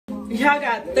Y'all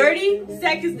got 30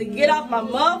 seconds to get off my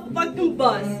motherfucking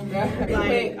bus.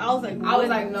 Like, I was like,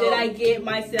 no. Did I get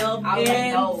myself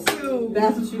into?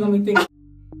 That's what you gonna be thinking.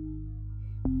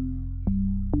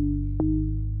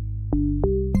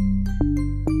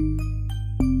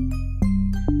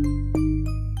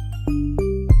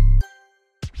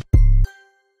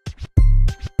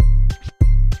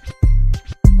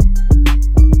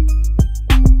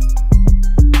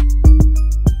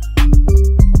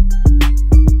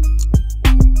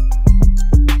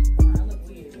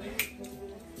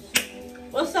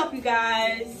 What's up, you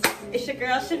guys? It's your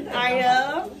girl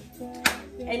Shania,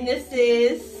 and this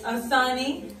is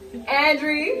Asani,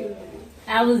 Andrew,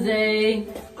 Alize.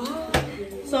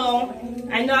 So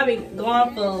I know I've been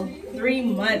gone for 3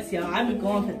 months, y'all. I've been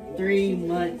gone for 3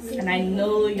 months, and I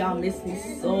know y'all miss me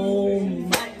so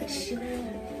much.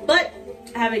 But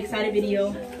I have an exciting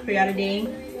video for y'all today.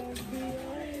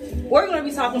 We're gonna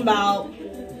be talking about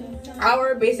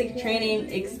our basic training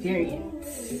experience.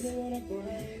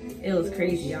 It was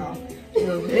crazy, y'all.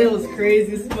 It was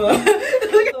crazy as fuck.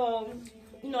 So,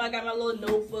 you know, I got my little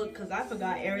notebook because I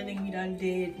forgot everything we done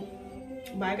did.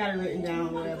 But I got it written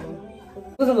down, whatever.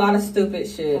 it was a lot of stupid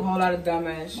shit. a whole lot of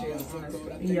dumbass shit,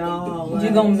 honestly. Y'all, You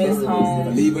gonna miss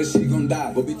home. Leave her, she gonna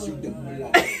die, but bitch, you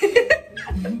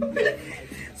die.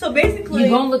 So basically, You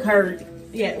gonna look hurt.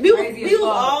 yeah, we Crazy as was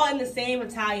fuck. all in the same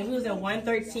battalion. We was in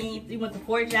 113th. We went to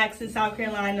Fort Jackson, South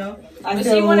Carolina. But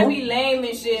she wanna be lame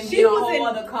and shit and She be in a was whole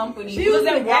in- other company. She was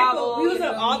in Bravo. Echo. We was in you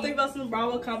feel all me? three of us in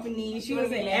Bravo company. She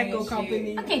was in Yeah, Echo shit.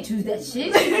 company. I can't choose that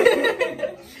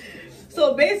shit.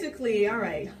 So basically, all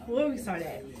right, where do we start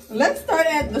at? Let's start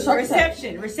at the short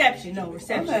Reception.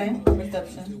 Okay.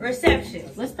 Reception.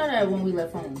 Let's start at when we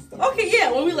left home. Okay,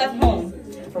 yeah, when we left home.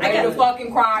 Ready to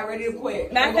fucking cry, ready to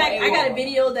quit. Matter of fact, I got a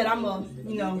video that I'm a,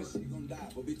 you know,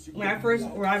 when I first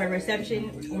arrived at reception,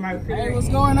 when my recruiter. Hey, what's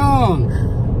going on?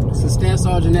 This is Staff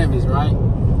Sergeant Evans, right?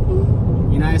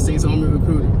 United States Army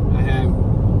recruiter. I have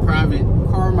Private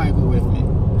Carmichael with me.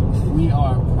 We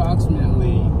are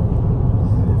approximately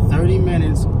 30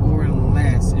 minutes or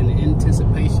less, and the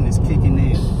anticipation is kicking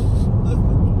in.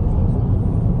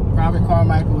 Private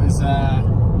Carmichael is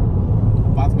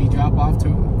about to be dropped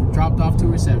off to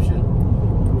reception,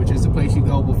 which is the place you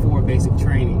go before basic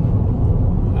training.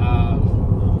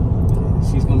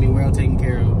 She's gonna be well taken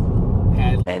care of.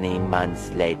 Many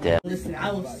months later. Listen,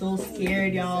 I was so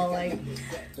scared, y'all. Like,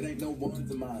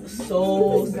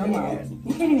 so scared.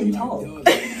 You can't even talk.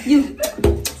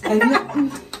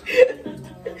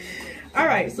 All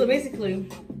right, so basically,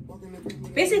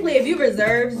 if you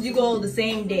reserves, you go the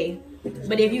same day.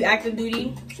 But if you active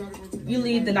duty, you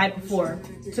leave the night before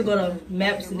to go to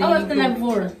MEPS. And then I left the night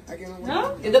before.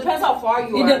 No? It depends how far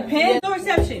you are. It depends. No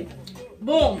reception.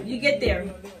 Boom, you get there.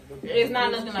 It's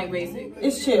not nothing like basic.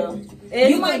 It's chill. It's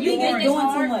You might you think get it's there. doing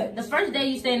too Hard. much. The first day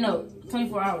you stay no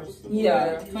 24 hours.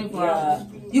 Yeah. 24 hours.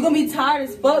 You're gonna be tired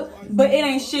as fuck, but it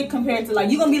ain't shit compared to, like,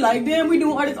 you're gonna be like, damn, we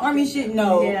doing all this army shit.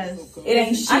 No. Yes. It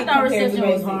ain't shit I thought compared to reception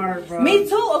was basic. hard, bro. Me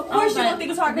too. Of I course was you're like, gonna think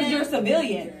it's hard because you're a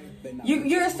civilian.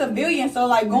 You're a civilian, so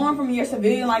like going from your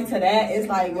civilian life to that is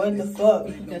like, what the fuck?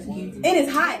 That's cute. It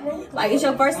is hot. Like, it's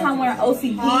your first time wearing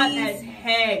OCPs. Hot as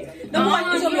heck. The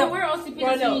one, You don't wear OCPs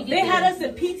bro, until no, you get they had there. us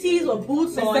in PTs with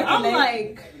boots on. second I'm day.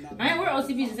 like, I ain't wear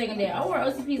OCPs the second day. I wore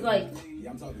OCPs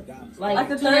like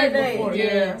the 2 third days day. before.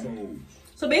 Yeah.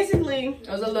 so basically, It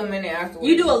was a little minute afterwards.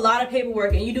 you do a lot of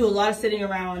paperwork and you do a lot of sitting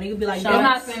around. And you could be like, It's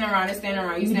not sitting around, it's standing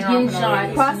around. You standing around for no Getting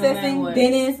reason. Processing, No matter what.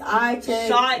 dentist, eye check,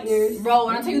 Shots. ears. Bro,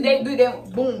 when I tell you they do that,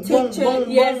 boom, boom, check.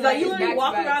 boom, yes, boom, like you literally back to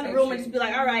walk back around the type room and shit. just be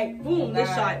like, all right, boom, this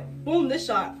Nah. shot, boom, this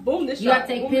shot, boom, this You shot. gotta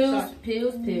take boom, this pills, shot.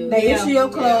 pills. They Yeah. issue your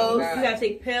clothes. Yeah. You gotta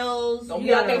take pills. Don't You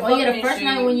be out gotta, there Oh yeah, the fucking first shit.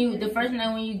 night when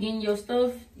you getting your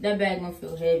stuff, that bag gonna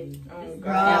feel heavy. Oh, That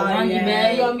God. laundry yeah.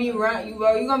 bag. You gonna be you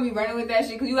gonna be running with that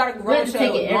shit because you gotta have run to with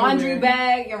take your it laundry everywhere.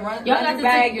 bag, your Y'all got laundry to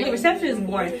bag, take- the your reception is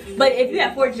boring. But if you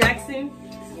at Fort Jackson,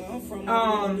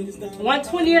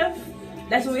 120th,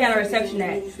 that's where we had our reception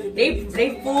at. They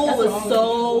food was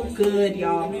so good,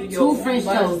 y'all. Two French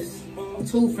toast.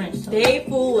 They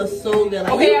food was so good.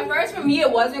 Like, Okay, at first for me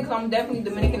it wasn't because I'm definitely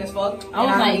Dominican as fuck. I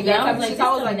was And like, hate yeah, that I type was of like, shit. So I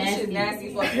was this like, so this shit nasty. nasty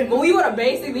as fuck. But when you go to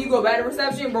basic, then you go back to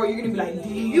reception, bro, you're gonna be like,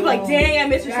 damn. you be like, dang, I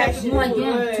missed reception. You like, food.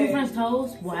 damn, 2 French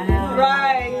toast? Wow.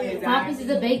 Right. 5 pieces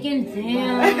of bacon?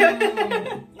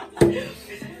 Damn.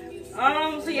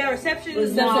 So yeah, reception is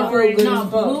Reception boring. food.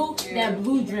 No, that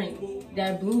blue drink.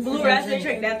 That blue Blue French raspberry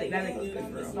drink. drink, that thing was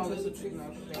good, bro. No, it's a trick, no,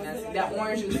 nasty. That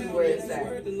orange juice is where it's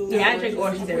at. Yeah, I drink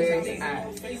orange juice every Where Sunday.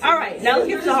 it's at. All right, now let's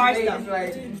get to the hard stuff.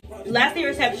 Like, Last day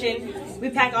reception, we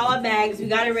packed all our bags, we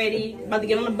got it ready, about to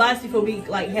get on the bus before we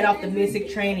like head off the basic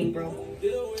training, bro.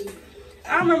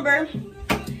 I remember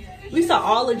we saw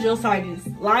all the drill sergeants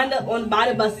lined up by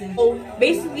the buses. So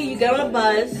basically, you get on a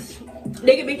bus,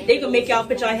 they can make y'all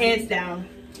put your heads down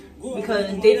because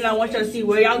they did not want y'all to see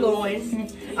where y'all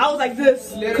going. I was like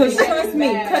this. Cause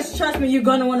trust me, you're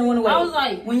gonna wanna run away. I was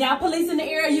like, when y'all police in the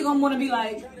area, you're gonna wanna be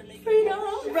like, freedom.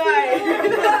 Right.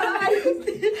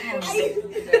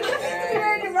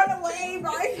 Scared to run away,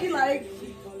 bro. She like,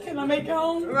 can I make it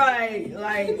home? Right.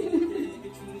 Like,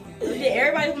 yeah,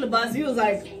 everybody on the bus, he was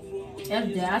like,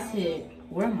 F that. I said,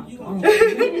 where am I going?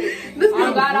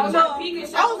 Oh God, I was trying to peek and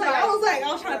shit. I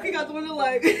was trying to peek out the window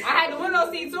like. I had the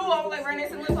window seat too. I was like right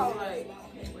next to the window. I was like,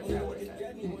 what's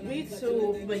that? Me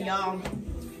too, but y'all,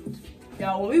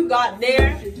 when we got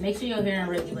there, Make sure you're hearing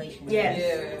regulations. yes.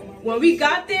 Yeah. When we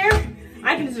got there,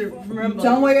 I can just remember.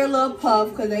 Don't wear your little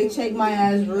puff, cause they checked my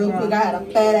ass real quick. I had a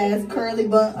fat ass curly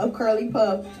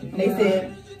puff. And they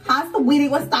said, "How's the weedy?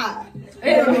 What's that?" Put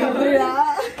it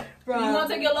out. You gonna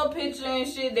take your little picture and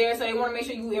shit there, so they want to make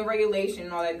sure you in regulation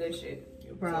and all that good shit.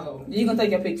 Bro. So, You gonna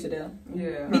take your picture there?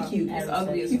 yeah. Be cute. It's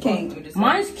ugly as You fuck. can't. let me just say.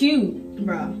 Mine's cute.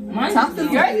 Bro. Mine's Talk to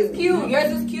cute. Yours is cute.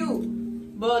 Yours is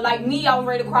cute. But like me, I was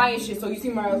ready to cry and shit. So you see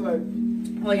my ass like,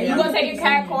 Oh and yeah. you gonna take your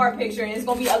cat card picture and it's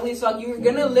gonna be ugly as fuck. You're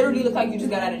gonna literally look like you just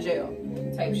got out of jail,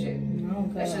 type shit.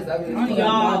 That shit's ugly. as fuck.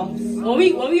 Y'all,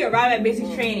 when we arrived at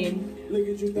basic training,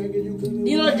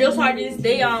 you know the drill sergeants,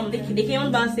 they came on the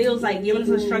bus, they was like giving us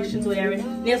instructions or whatever.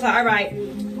 And they was like, all right,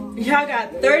 y'all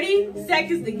got 30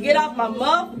 seconds to get off my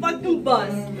motherfucking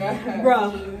bus.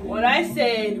 Bruh, when I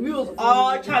said we was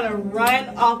all trying to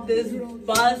run off this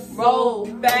bus Bro, so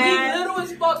we bad. little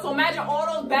as fuck. So imagine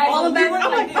all those bags. All the We bags, were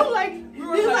I'm like,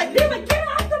 they was like, get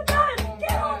off the bus,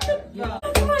 get off the bus.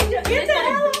 I'm like, get the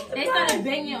hell off the They bus. started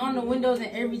banging on the windows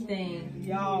and everything.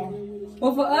 Y'all.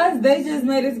 Well, for us, they just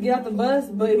made us get off the bus.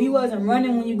 But if you wasn't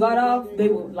running when you got off, they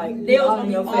would like They was all gonna in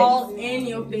be your face. all in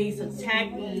your face,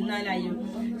 attacking none of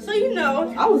you. So you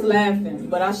know, I was laughing,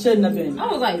 but I shouldn't have been. I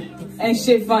was like, Ain't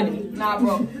shit funny. Nah,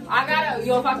 bro. I gotta,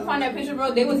 if I can find that picture,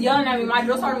 bro, they was yelling at me. My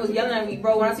drill sergeant was yelling at me,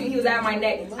 bro. When I seen he was at my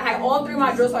neck, I had all three of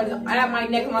my drill sergeants at my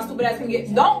neck and my stupid ass can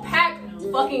get. Don't pack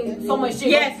fucking so much shit.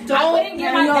 Yes, bro. don't I couldn't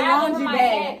get bring my your bag over laundry my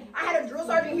bag. head. I had a drill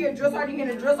sergeant here, drill sergeant here,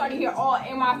 and a drill sergeant here, all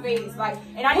in my face. Like,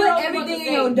 and I Put didn't know what to everything say.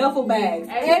 in your duffel bags.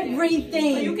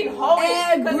 Everything. So you can hold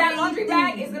it, because that Everything. laundry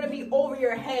bag is gonna be over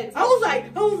your head. I was like,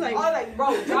 I was like,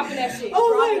 bro, dropping that shit,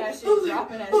 Oh dropping that shit,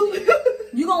 dropping that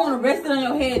shit. You gonna wanna rest it on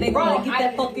your head. They Bro, gonna get I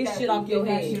that fucking shit off your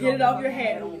that head. shit get it off your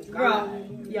head, bro.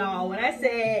 Y'all, when I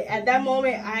said at that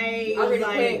moment, I was really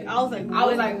like, quit. I was like, I was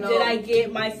what like, no. did I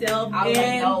get myself I was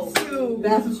like, no. into?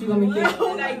 That's what you gonna be What getting.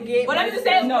 did I get? But let me just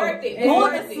say it's worth it. It's Going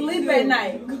worth to it. sleep at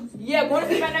night. Yeah, going to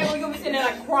sleep at night when you're gonna be sitting there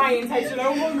like crying type shit.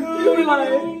 Oh my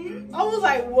god. I was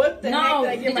like, what the no.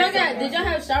 heck did I Did get y'all myself did y'all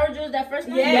have shower drills that first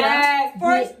night? Yes.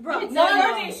 First, bro. No,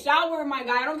 you didn't shower, my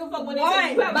guy. I don't give a fuck what they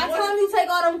say. You have By the one- time you take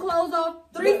all them clothes off,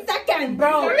 3 seconds,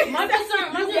 Bro, bro. my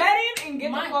concern, You get in and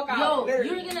get the fuck out. Yo, Literally.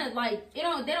 you're gonna like, they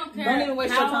don't care. Don't even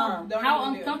waste your time. Don't How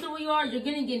even do it. uncomfortable you are, you're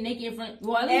gonna get naked in front.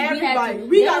 Well, at least Everybody. we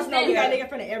We had got to. to know we got to get in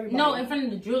front of everybody. No, in front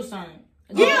of the drill sergeant.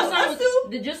 The Yeah, drill sergeant us too.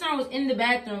 The drill sergeant was in the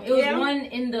bathroom. It was Yeah. one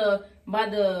in the by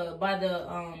the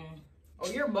Oh,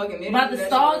 you're bugging. They by didn't do the that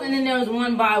stalls, shit. and then there was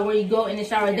one by where you go in the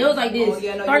shower. There was like this, Oh,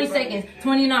 yeah, no, 30 you're bugging. seconds,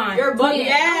 29. You're 28. bugging.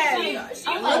 Yes. She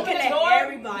I'm opened looking the at door,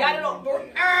 everybody. got it on door.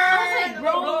 I was like,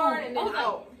 bro, And then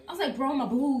out. I was like, bro, my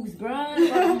boobs, bro. My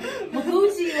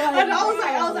Gucci, like. And I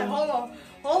was like, hold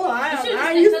on, I She was ain't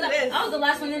just- used to cause this. I was the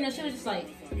last one in there. She was just like,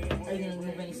 are you gonna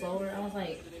move any slower? I was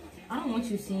like, I don't want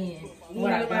you seeing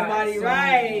what I Moving got. my body, so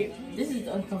right? This is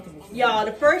uncomfortable. Y'all,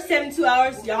 the first 72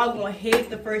 hours, y'all gonna hate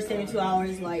the first 72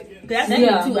 hours. Like, that's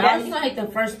 72 that's- hours. You gonna hate the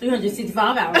first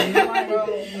 365 hours.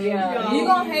 Yeah. Yo. You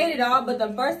gonna hate it all, but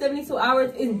the first 72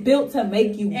 hours is built to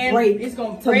make you And break. it's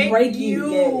gonna to break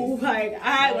you. Yes.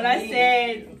 Like when I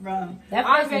said, bro, That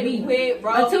I first ready week. quit,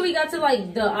 bro. Until we got to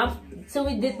like till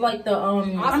we did like the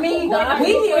I mean, School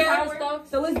we board, here, hour stuff.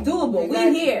 so it's doable. We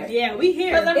Exactly. here. yeah, we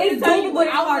here. Because let me It's tell you, doable, but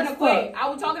it's I was hard gonna as quit. fuck. I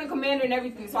was talking to commander and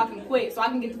everything, so I can quit, so I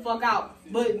can get the fuck out.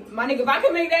 But my nigga, if I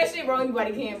can make that shit, bro,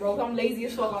 anybody can, bro. 'Cause I'm lazy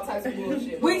as fuck, all types of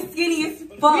bullshit. We skinny as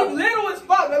We fuck. little as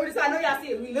fuck. Let me just, I know y'all see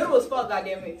it. We little as fuck,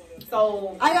 goddamn it.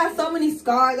 So I got so many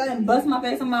scars. I done bust my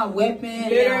face on my weapon.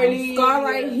 Literally. Scar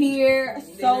right here.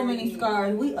 So many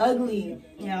scars. We ugly.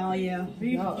 Yeah.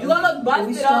 you gonna look We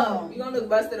busted strong. up. You gonna look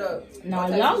busted up. Nah,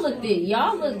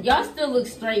 y'all still look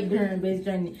straight during basic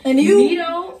training. And you,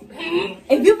 Vito,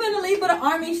 if you finna leave for the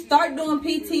army, start doing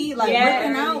PT, like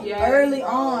working out early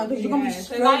on, because you're gonna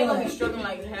be struggling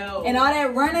like hell. And all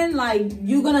that running, like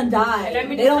you gonna die. And let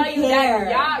me they don't tell you care.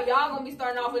 that y'all gonna be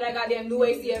starting off with that goddamn new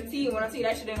ACFT. When I tell you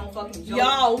that shit ain't no fucking joke.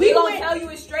 Y'all, we gonna tell you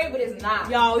it's straight, but it's not.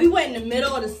 Y'all, we went in the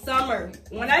middle of the summer.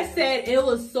 When I said it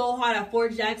was so hot at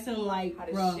Fort Jackson, like,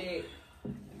 bro.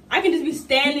 I can just be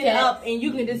standing up and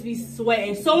you can just be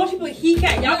sweating. So much people heat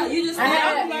cat. Y'all, you just I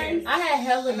had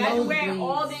hella imagine wearing nosebleeds.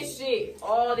 all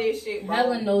this shit, bro.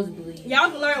 Hella nosebleeds.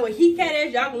 Y'all can learn what heat cat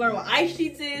is. Y'all can learn what ice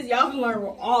sheets is. Y'all can learn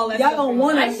what all that Y'all stuff gonna is.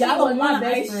 want Ice sheet was my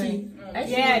best ice friend. sheet. Ice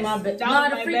sheet Yes, was my best. that No, was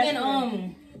the my freaking best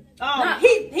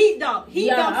heat dump. Heat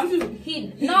dump too.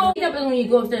 Heat dump is when you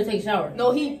go upstairs and take a shower.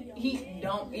 No, heat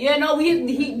dunk. Yeah, no,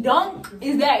 heat dunk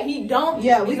is that heat dunk.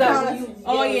 Yeah, we got. call it.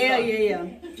 Oh yeah.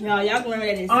 Y'all can learn what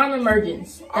that is. Arm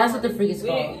emergence. That's what the freak is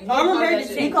called. Arm emergence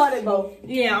We tanks. called it both.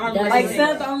 Yeah, arm That's Like emergence set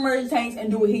tanks. up the emergency tanks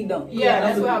and do a heat dump. Yeah,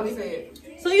 that's how we say it.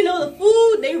 So you know the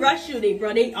food, they rush you. They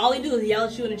all they do is yell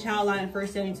at you in the child line in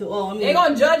first 72. They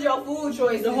gonna judge your food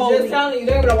choices. The whole just week. telling you,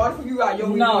 they gonna watch what you got.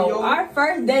 No, our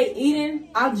first day eating,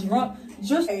 I drunk.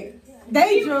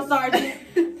 They drill sergeant.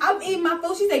 I'm eating my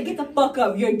food. She said, "Get the fuck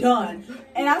up. You're done."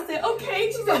 And I said,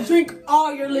 "Okay." She said, "Drink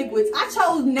all your liquids." I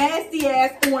chose nasty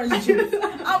ass orange juice.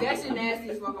 That shit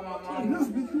nasty as fuck on my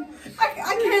mom.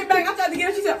 I came back. I tried to get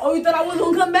her. She said, "Oh, you thought I wasn't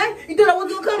gonna come back? You thought I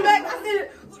wasn't gonna come back?" I said,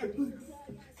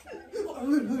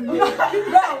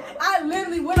 "Bro, I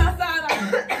literally went outside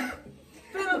like."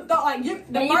 Thought like you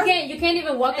can't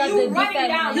even walk out You the running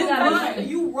down. gotta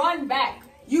You run back.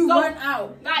 You run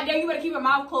out. God damn, you better keep your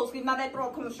mouth closed, because not that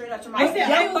throat coming straight out your mouth.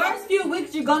 Your first few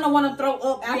weeks, you're gonna want to throw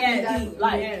up after you eat.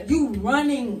 Like, you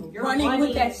running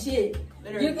with that shit.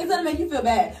 It's gonna make you feel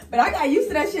bad. But I got used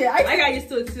to that shit. I got used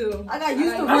to it too. I got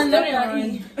used to running after I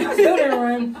eat. I still didn't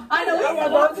run. I know, we were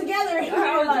walk together.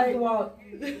 I was like,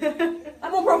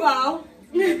 I'm on profile.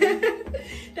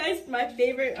 That's my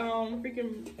favorite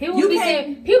freaking People be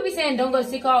saying don't go to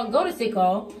sick call, go to sick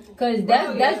call, cause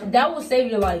that will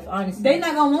save your life, honestly. They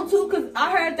not gonna want to, cause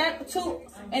I heard that too,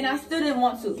 and I still didn't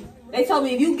want to. They told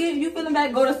me if you feeling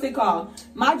bad, go to sick call.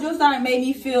 My drill sergeant made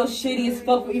me feel shitty as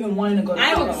fuck for even wanting to go to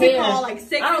sick call. I went to sick call like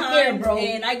 6 I don't times, care, bro.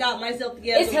 and I got myself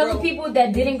together. It's hella people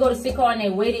that didn't go to sick call and they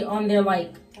waited on their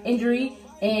like injury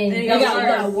and they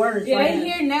got worse. Yeah, like, they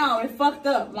here now. It fucked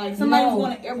up. Like somebody's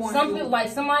going to airborne. Some people, like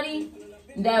somebody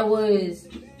that was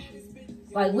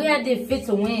like, we had to fit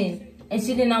to win, and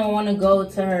she did not want to go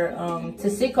to her to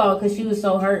sick call because she was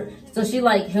so hurt. So she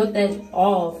like held that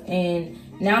off, and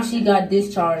now she got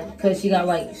discharged because she got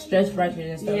like stress fractures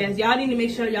and stuff. Yes, y'all need to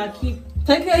make sure y'all take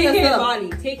care of your yourself.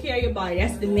 body. Take care of your body.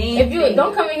 That's the main. If you thing.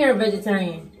 don't come in here a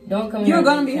vegetarian, don't come in. You're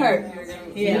gonna be hurt.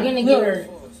 Yeah. You're gonna get hurt.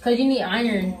 Cause you need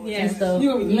iron and stuff.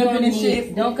 You're You don't limping and need.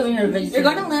 shit. Don't come in here a vegetarian. You're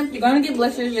gonna limp. You're gonna get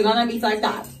blisters. You're gonna be like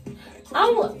that.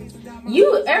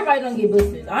 Everybody don't get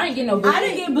blisters. I ain't get no blisters. I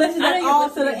didn't get blisters at all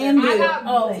to the end.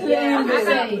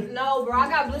 No, bro, I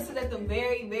got blisters at the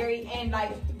very, very end.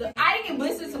 Like, I didn't get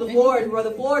blisters to the floors, bro. The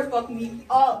floors fucked me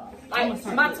up. Like,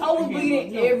 my toe was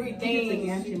bleeding,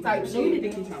 everything. Type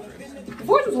shit. The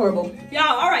forge was horrible.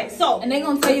 Y'all, alright, so. And they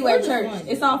gonna tell you at church,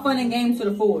 it's all fun and games to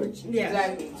the forge. Yeah.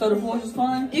 Exactly. So the forge is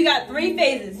fun? You got 3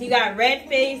 phases. You got red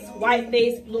face, white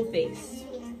face, blue face.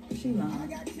 She lying.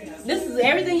 This is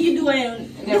everything you do in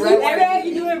Red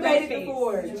you do in red face.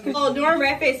 So during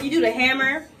red face, you do the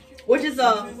hammer, which is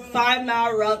a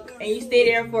 5-mile ruck, and you stay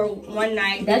there for 1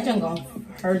 night. That junk gonna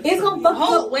hurt. It's gonna fuck you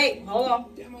up. Wait, hold on.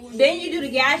 Then you do the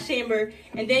gas chamber,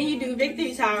 and then you do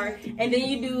victory tower, and then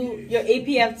you do your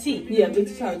APFT. Yeah,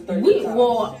 victory tower 30.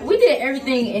 We did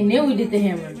everything, and then we did the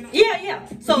hammer. Yeah.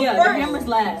 So yeah, first, the hammer's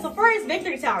last. So first,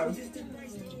 victory tower.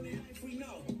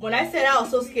 When I said I was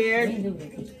so scared, you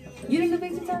didn't do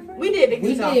victory tower first? We did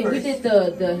victory tower first. We did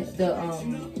the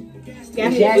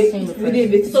gas chamber first. We did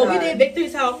victory tower. So we did victory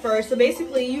tower first. So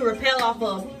basically, you rappel off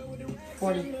a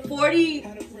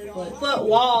 40-foot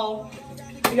wall.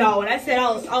 Y'all, when I said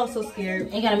I was so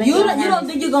scared. You don't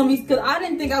think you're gonna be scared? I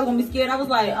didn't think I was gonna be scared. I was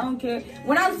like, I don't care.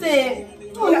 When I said,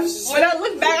 when I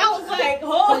looked back, I was like,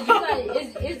 hold on.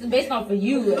 It's based off of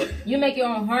you. You make your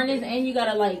own harness, and you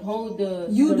gotta like hold the.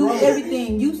 You do rope.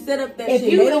 everything. You set up that shit.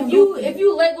 If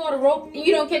you let go of the rope and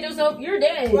you don't catch yourself, you're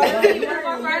dead. One of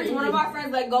our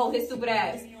friends let go his stupid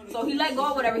ass. So he let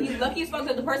go or whatever. He's lucky as fuck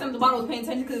that the person at the bottom was paying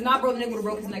attention, because if not, bro, the nigga would have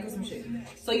broke his neck or some shit.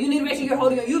 So you need to make sure you're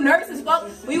holding it. You nervous as fuck,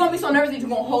 but you won't be so nervous that you're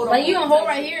gonna hold on. Like you gonna hold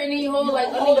right here and then you hold like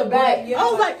hold under it back. your Yeah. I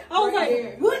was like,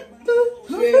 what? I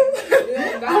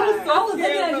was looking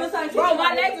at just like, bro,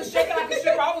 my legs was shaking like a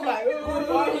stripper. I was like,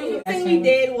 The thing we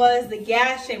did was the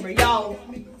gas chamber. Y'all,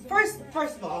 first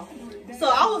of all, So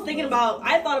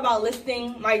I thought about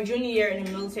listing my junior year in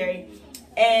the military,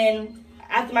 and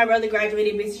after my brother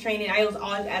graduated basic training, I was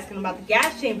always asking about the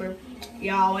gas chamber.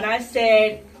 Y'all, when I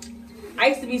said I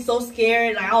used to be so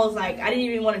scared, I was like, I didn't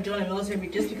even want to join the military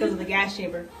just because of the gas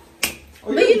chamber.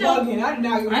 But you know, I didn't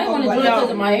want to join because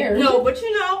of my hair. No, but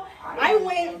you know, I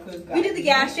went. We did the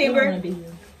gas chamber.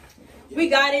 We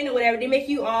got in or whatever. They make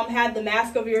you have the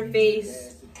mask over your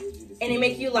face, and they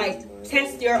make you like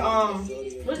test your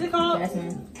what's it called? Gas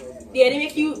mask. Yeah, they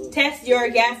make you test your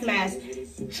gas mask.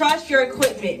 Trust your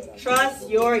equipment. Trust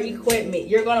your equipment.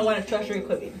 You're gonna want to trust your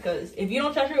equipment, because if you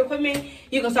don't trust your equipment,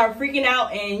 you can start freaking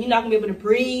out and you're not gonna be able to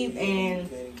breathe. And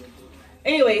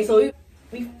anyway, so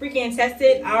we freaking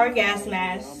tested our gas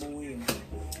mask,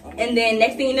 and then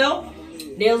next thing you know,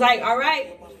 they was like, all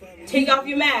right, take off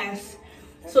your mask.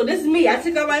 So this is me. I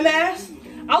took off my mask.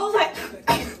 I was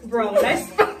like, bro,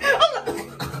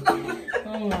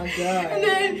 Oh my god. and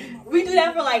then we do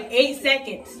that for like 8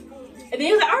 seconds. And then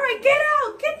he was like, all right, get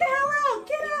out, get the hell out,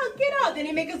 get out, get out. Then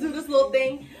he make us do this little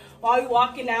thing while we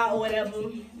walking out or whatever.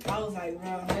 I was like,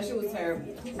 bro. that shit was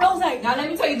terrible. I was like, Now let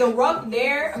me tell you, the walk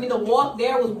there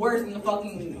was worse than the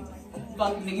fucking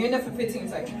you're in there for 15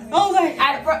 seconds. I was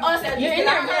like, For us, at You're least, in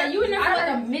there, yeah, you in there for like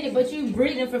a minute, but you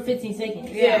breathing for 15 seconds.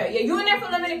 Yeah, you in there for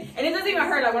a minute, and it doesn't even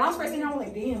hurt. Like when I was first in there, I was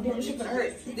like, damn, this shit gonna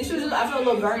hurt. This shit was just, I felt a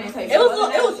little burning type. it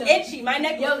was itchy. My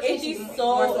neck was itchy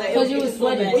so. Like, Because you was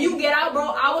sweating. When you get out, bro,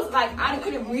 I was like, I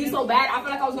couldn't breathe so bad. I felt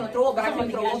like I was gonna throw up, but I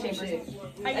couldn't throw up and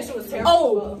shit. That shit was terrible.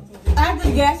 Oh, after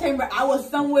the gas chamber, I was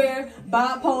somewhere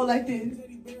by a pole like this.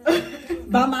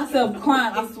 By myself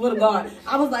crying, I swear to God.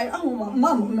 I was like, oh my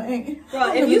mama, man.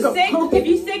 Bro, if you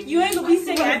sick, you ain't gonna be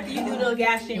sick after you do the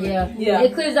gas chamber. Yeah.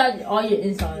 It clears out all your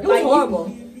insides. It was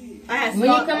horrible. I had When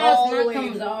you snot come all out, the snot way.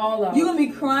 comes all out. You gonna be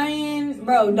crying,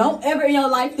 bro. Don't ever in your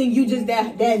life think you just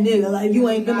that nigga. Like you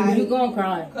ain't gonna You be. gonna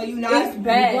cry. Cause you It's not.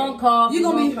 bad. You gonna cough. You You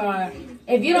gonna gonna be- cry.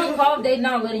 If you don't cough, they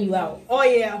not letting you out. Oh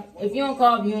yeah. If you don't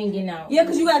cough, you ain't getting out. Yeah,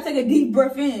 cause you gotta take a deep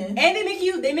breath in. And they make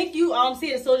you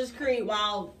see the Soldier's Creed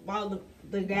while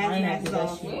the gas I ain't mask is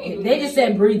have to do that off. shit. They just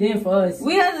said breathe in for us.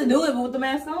 We had to do it with the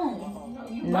mask on.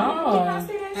 No.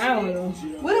 I don't know.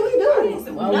 What did we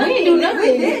do? Well, we didn't do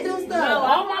nothing. We did do No, stuff.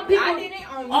 all my people. I didn't.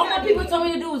 All my people told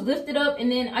me to do was lift it up,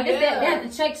 and then I guess they had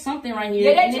to check something right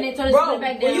here, Yeah, and then they told us to put it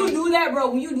back down.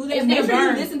 when you do that, It's make gonna sure you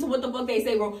burn. listen to what the fuck they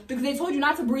say, bro. Because they told you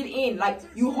not to breathe in. Like,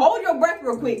 you hold your breath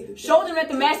real quick. Show them that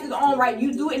the mask is on right.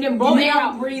 You do it and then blow And it then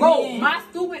out. breathe Bro, in. my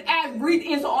stupid ass breathed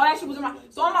in, so all that shit was in my...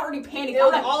 So I'm already panicking. It I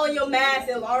was was like, all in your mask.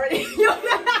 It was already.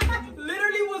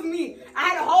 literally was me. I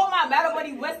had to hold my battle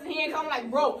buddy Weston's hand. I'm like,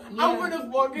 bro, I'm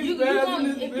gonna fucking You spaz gonna, in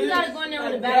this if you bitch. gotta go in there with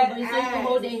a Like, battle buddy, that so you can ass,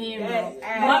 hold their hand, bro. that My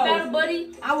ass. battle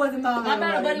buddy, I wasn't my my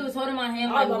battle buddy was holding my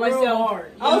hand like by real myself.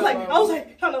 hard. I was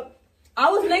like, trying to. I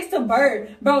was next to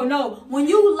Bird. Bro, no. When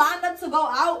you line up to go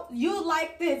out, you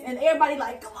like this. And everybody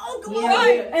like, come on.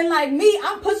 Yeah. And like me,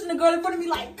 I'm pushing the girl in front of me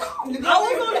like, come on. I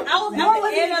was at Door the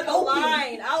wasn't end even of the open.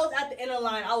 line. I was at the end of the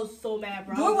line. I was so mad,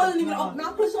 bro. Door wasn't even open.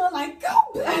 I pushed on like,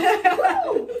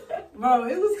 go. Bro,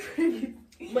 it was crazy.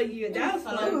 But yeah, that was It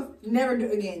fun. was never do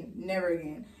again. Never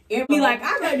again. It be like,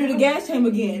 I gotta do the gas chamber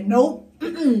again. Nope.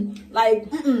 Mm-mm. Like,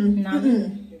 mm-mm. Nah.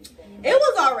 Mm-mm. It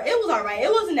was alright. It was alright. It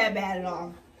wasn't that bad at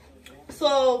all.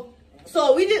 So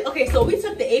we did. Okay, so we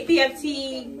took the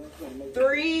APFT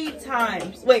 3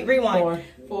 times. Wait, rewind.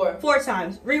 4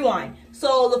 times. Rewind.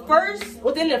 So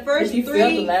within the first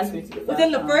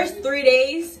 3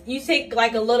 days, you take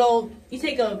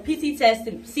a PT test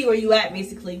to see where you at,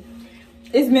 basically.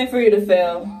 It's meant for you to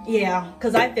fail. Yeah,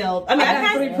 because I failed. I mean, I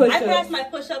got 3 push-ups. I passed my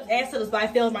push-ups and sit-ups, but I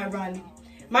failed my run.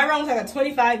 My run was like a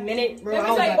 25-minute run. Let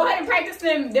me tell you, go ahead and practice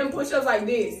them push-ups like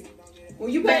this. When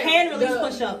you The hand release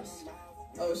push-ups.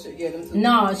 Oh shit, yeah, them too.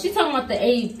 No, she talking about the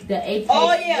A.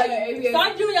 Oh yeah, Yeah.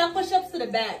 start doing your push-ups to the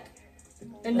back,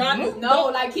 and not No,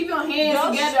 like keep your hands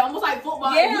No, together, almost like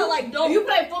football. Yeah, If you, like, don't- If you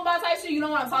play football type shit, you know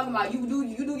what I'm talking about. You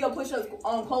do your push-ups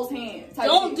on close hands. type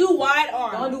Don't shit. do wide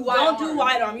arm. Don't do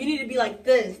wide arm. You need to be like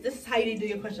this. This is how you need to do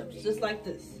your push-ups, just like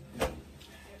this.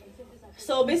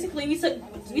 So basically, we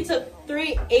took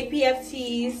 3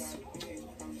 APFTs.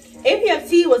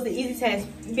 APFT was the easy test.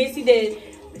 We basically did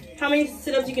how many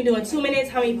sit-ups you can do in 2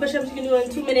 minutes, how many push-ups you can do in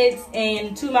 2 minutes,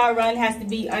 and 2-mile run has to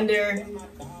be under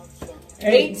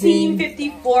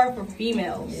 1854 for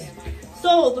females.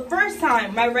 So the first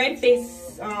time my red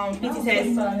face PT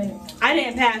test, I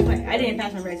didn't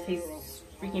pass my red face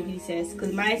freaking PT test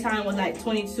because my time was like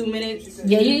 22 minutes.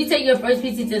 Yeah, you take your first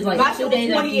PT test like My 2 shit was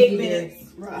days after you 28 get there.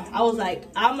 minutes. Bruh, I was like,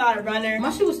 I'm not a runner.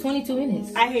 My shit was 22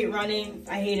 minutes. I hate running.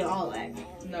 I hated all that.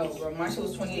 No, bro. My shit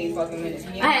was 28 fucking minutes.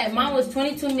 Mine was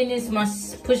 22 minutes. My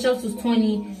push-ups was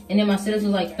 20, and then my sit-ups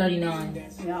was like 39.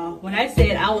 Y'all, when I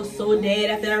said I was so dead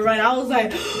after that run, I was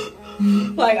like,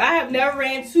 like I have never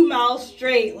ran 2 miles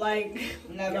straight. Like,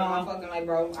 never in my fucking life,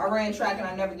 bro. I ran track and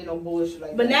I never did no bullshit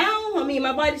like but that. now, I mean,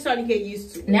 my body's starting to get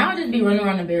used to it. Now I just be running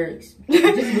around the barracks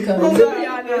just because. To be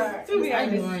honest, to be I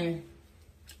be honest. running.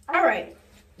 All right.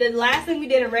 The last thing we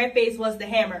did in Red Face was the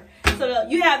hammer. So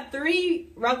you have 3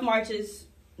 rough marches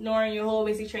during your whole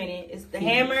basic training. It's the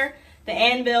hammer, the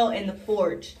anvil, and the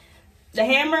forge. The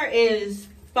hammer is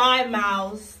 5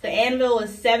 miles, the anvil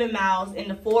is 7 miles, and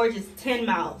the forge is 10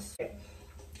 miles.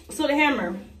 So the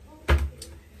hammer.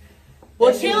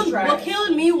 What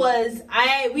killed me was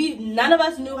none of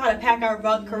us knew how to pack our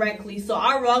rug correctly. So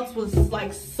our rugs was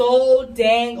like so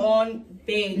dang on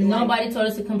big. Nobody told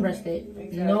us to compress it.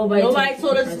 Exactly. Nobody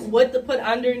told us what to put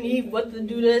underneath, what to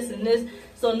do this and this.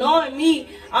 So knowing me,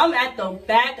 I'm at the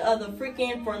back of the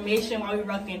freaking formation while we're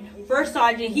rucking. First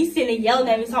sergeant, he's sitting there yelling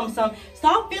at me, talking something.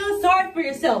 Stop feeling sorry for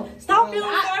yourself. Stop feeling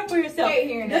sorry for yourself.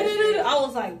 I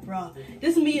was like, bro,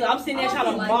 this is me. I'm sitting there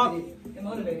trying to walk. It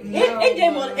motivated me.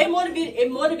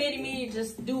 It motivated me to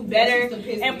just do better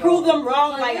and prove them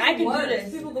wrong. Like I can do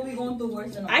this. People gonna be going through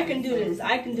worse than I can do this.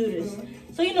 I can do this.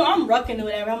 So you know, I'm rucking or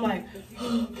whatever. I'm like,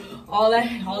 all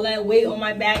that weight on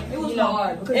my back. It was you know,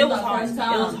 hard. It was hard. It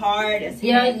was hard. As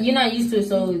Yeah, hell. you're not used to it,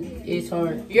 so it's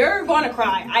hard. You're gonna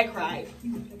cry. I cried.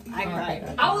 I cried.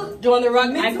 Okay. I was During the rug,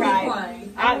 I mentally cried.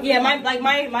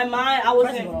 crying. My mind, I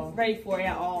wasn't First of all. ready for it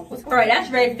at all. All right, that's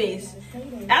Red Face.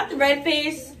 After Red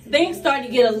Face, things started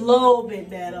to get a little bit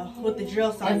better with the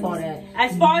drill sergeants. F all that.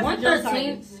 As far as the drill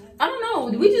 113, sergeants, I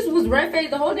don't know. We just was red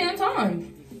faced the whole damn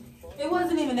time. It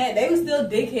wasn't even that. They were still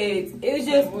dickheads.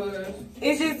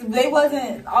 It's just they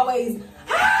wasn't always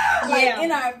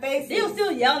in our faces. they were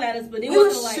still yelling at us, but they we was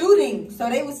wasn't like shooting, so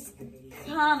they was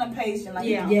kind of patient. Like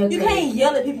Yeah. you can't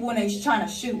yell at people when they trying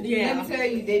to shoot. yeah. Let me tell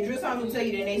you, the drill sergeant will tell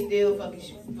you that they still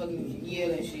fucking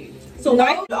yell and shit. So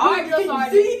why? Our drill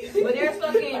sergeant, but they're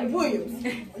fucking Williams,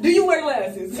 do you wear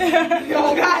glasses?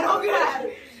 oh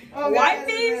god.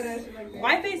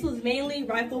 White Face was mainly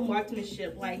rifle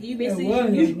marksmanship. Like you basically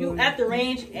you at the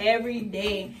range every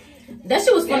day. That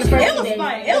shit was fun the first It was 2 days.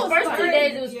 fun. It The was first fun. 2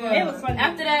 days it was fun. It was fun.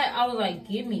 After that, I was like,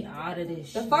 get me out of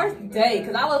this The shit. first day,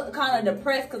 because I was kind of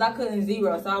depressed because I couldn't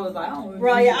zero, so I was like, I don't really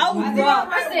Bro, yeah, I was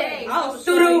I was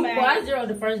so so mad. Well, I zeroed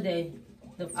the first day.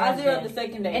 I zeroed the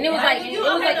second day. And it was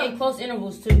like in close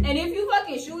intervals too. And if you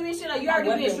fucking shooting and shit, like you already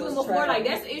weapon been shooting was before, trash. like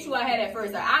that's the issue I had at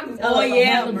first. Like I was Oh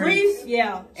yeah, Sharp. Breeze,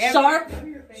 yeah. sharp.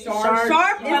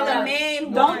 Sharp Yeah. was the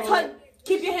main Don't one. touch.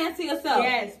 Keep your hands to yourself.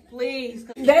 Yes, please.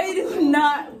 They do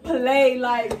not play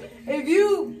like if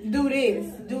you do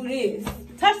this.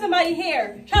 Touch somebody's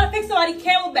hair. Try to fix somebody's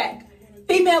camelback.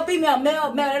 Female,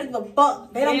 male, they don't give a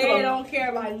fuck. They don't give a don't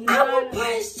care about I will none.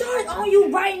 press charge on you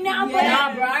right now for Yeah,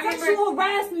 that bro, I sexual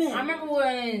harassment. I remember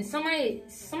when somebody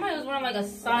was wearing like a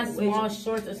size small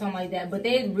shorts or something like that, but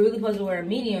they really supposed to wear a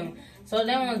medium. So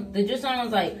then when the just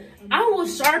was like, I will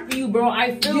sharp you, bro.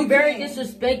 I feel You very can't.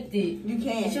 disrespected. You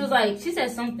can't. And she was like, she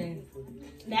said something.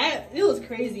 It was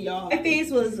crazy, y'all. My face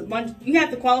was a bunch. You have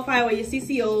to qualify with your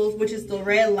CCOs, which is the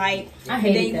red light. I And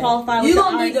hate then you that. qualify with You the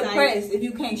gonna need the eyesight. press if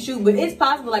you can't shoot, but it's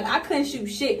possible. Like I couldn't shoot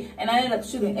shit, and I ended up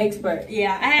shooting expert.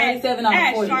 Yeah, I had 37 out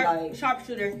of 40, sharp, like-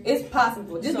 sharpshooter. It's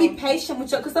possible. Just So- be patient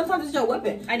with your, because sometimes it's your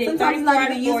weapon. I did Sometimes it's 34 not out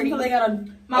even of used 40. until they gotta.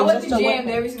 my adjust weapon your jammed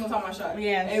weapon. every single time I shot.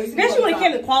 Yeah, Every single especially when it time.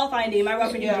 came to qualifying day, my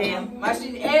weapon Yeah, jammed. my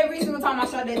shit every single time I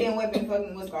shot that damn weapon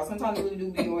fucking was caught. Sometimes it really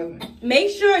do be your weapon. Make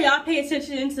sure y'all pay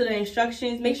attention to the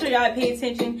instructions. Make sure y'all pay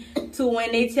attention to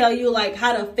when they tell you like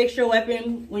how to fix your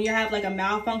weapon when you have like a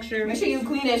malfunction. Make sure you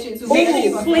clean that shit too. Make sure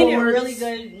you Fuck clean it that. really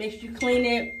good. Make sure you clean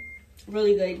it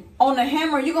really good. On the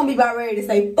hammer, you're gonna be about ready to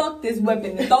say, "Fuck this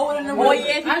weapon," and throw it in the river. Oh yeah,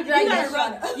 I you drag gotta that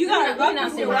rock. You gotta I'm rock not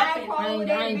with your saying High weapon. power with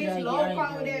that I ain't bitch, dragging, low I ain't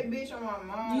power with dragging. that bitch on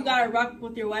my mom. You gotta rock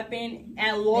with your weapon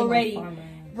at low They gonna ready. farm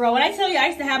it. Bro, when I tell you I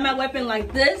used to have my weapon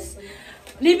like this,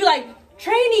 they'd be like,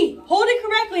 "Trainee, hold it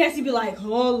correctly." I used to be like,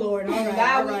 "Oh Lord, all right,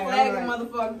 God all was right, flagging, all right."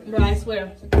 motherfucker. Bro, I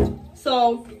swear.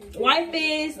 So, white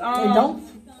face. And don't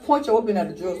point your weapon at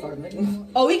the drill sergeant. nigga.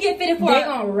 Oh, we get fitted for. They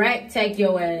gonna rack tag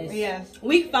your ass. Yes.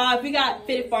 Week 5, we got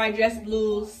fitted for our dress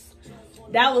blues.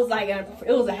 That was like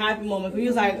it was a happy moment. We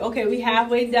was like, okay, we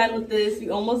halfway done with this. We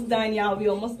almost done, y'all. We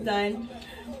almost done.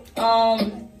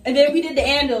 And then we did the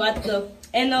Andal at the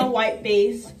end of white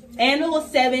face. Andal was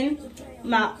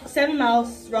 7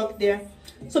 miles right there.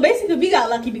 So basically, we got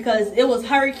lucky because it was a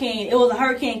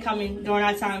hurricane coming during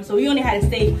our time. So we only had to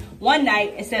stay 1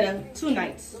 night instead of 2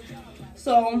 nights.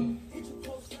 So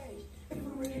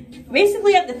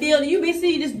basically at the field, you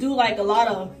basically just do like a lot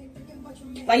of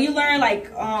Like you learn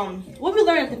like what we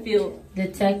learn at the field. The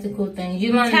tactical things.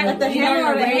 You learn Like the you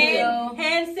learn the hand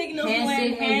radio. signals.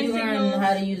 You learn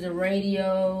how to use a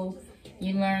radio.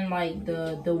 You learn like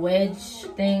the wedge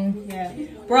thing. Yeah,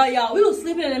 bro, y'all, we was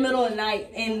sleeping in the middle of the night,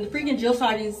 and the freaking drill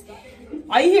sergeants,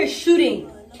 all you hear shooting.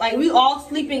 Like we all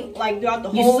sleeping like throughout the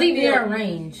You whole. sleep field. near a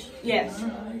range. Yes.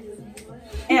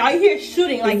 And all you hear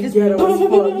shooting like just. You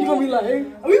gonna be like, I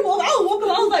was woke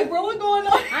up. I was like, bro, what's going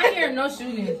on? I ain't hear no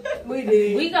shooting. we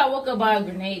did. We got woke up by a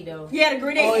grenade though. Yeah, the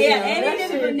grenade. Oh, yeah, yeah, and that they did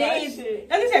the shit, grenades. that shit.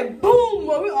 That just said boom.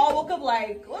 But we all woke up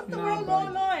like, what the Nah, world bro.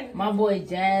 going on? My boy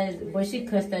Jazz, boy, she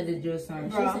cussed at the drill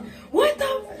sergeant. She Bro. said, "What the?"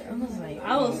 I was like,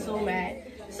 I was so mad.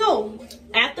 So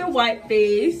after white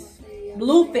face,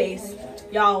 blue face,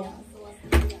 y'all.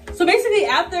 So basically,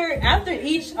 after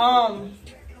each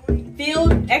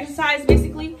field exercise,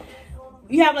 basically,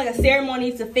 you have like a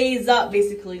ceremony to phase up,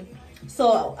 basically.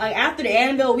 So after the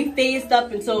anvil, we phased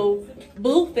up until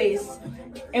blue face,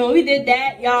 and when we did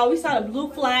that, y'all, we saw the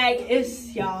blue flag.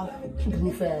 It's y'all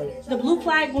blue flag. the blue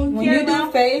flag when When you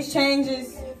do phase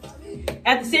changes,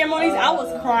 at the ceremonies, I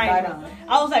was crying. right on.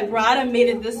 I was like, bro, I done made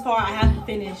it this far. I have to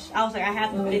finish. I was like, I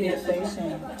have to we did finish. phase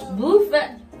change. Blue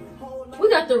flag. We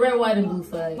got the red, white, and blue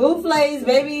flag. Blue flags,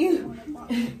 baby.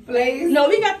 Flags. No,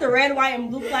 we got the red, white, and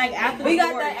blue flag after We the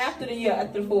got forge. that after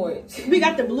the forge. We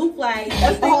got the blue flag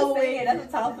That's all all the the way way. That's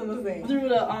the top of the thing. through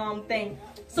the thing.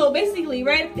 So basically,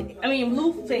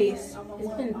 blue face.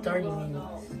 It's been 30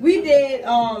 minutes. We did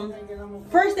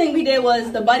first thing we did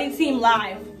was the buddy team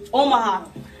live Omaha.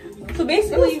 So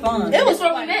basically, It was fun. It was That's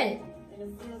where fun. we met.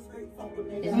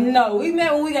 No, we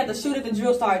met when we got to shoot at the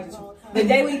drill sergeant. The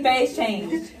day we phase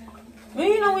changed. Well,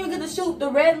 you know when you get to shoot the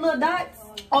red little dots?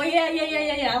 Oh yeah.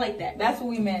 I like that. That's when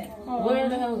we met. Where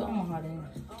the hell is Omaha then?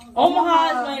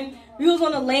 Omaha is when we was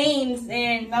on the lanes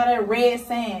and Now that red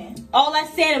sand. all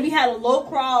that sand, and we had a low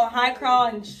crawl, high crawl,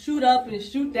 and shoot up and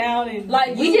shoot down, and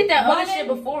Like We did that other running, shit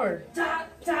before. Top,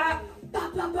 top,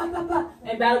 pop, pop, pop, pop, pop.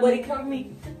 And Battle Buddy covered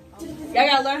me.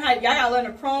 y'all gotta learn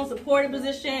the prone supported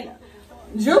position.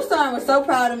 Drew Stein was so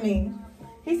proud of me.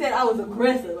 He said I was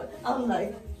aggressive. I was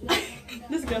like,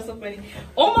 This girl's so funny.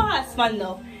 Omaha is fun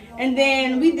though, and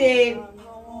then we did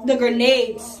the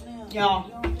grenades, y'all.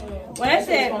 When I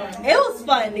said it was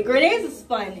fun, the grenades was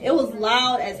fun. It was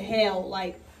loud as hell,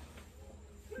 like.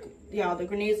 Y'all, the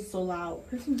grenades are so loud.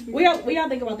 What y'all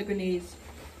think about the grenades?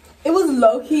 it was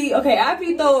low key. Okay, after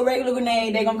you throw a regular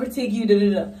grenade, they gonna critique you. Da, da,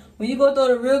 da. When you go throw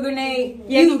the real grenade,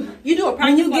 Yeah, you do a practice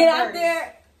when you get one out first.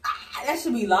 there, that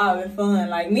should be loud and fun.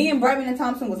 Like me and Bradman and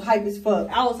Thompson was hype as fuck.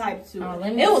 I was hyped too. Oh,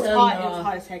 let me It was tell hot. y'all. It was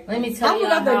hot as heck. Let me I tell you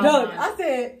forgot the how dunk.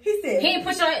 hard. He said, He ain't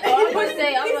put your. Oh, I was gonna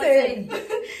say.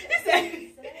 He said.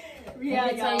 Yeah,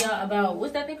 Let me tell y'all. y'all about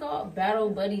what's that thing called? Battle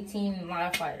Buddy Team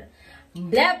Live Fighter.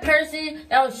 That person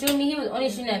that was shooting me, he was only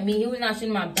shooting at me. He was not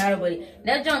shooting my battle buddy.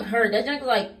 That junk hurt. That junk was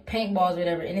like paintballs or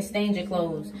whatever, and it stains your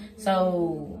clothes.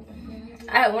 So,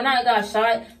 when I got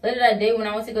shot later that day, when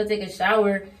I went to go take a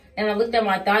shower, and I looked at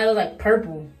my thigh, it was like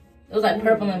purple. It was like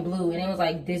purple and blue, and it was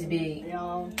like this big,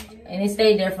 Y'all. and it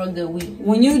stayed there for a good week.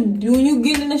 when you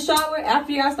get in the shower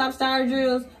after y'all stop shower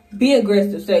drills, be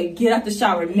aggressive. Say, get out the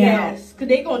shower now. Yes, cause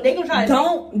they gonna try to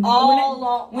Don't take all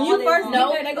long. when all you day first long. get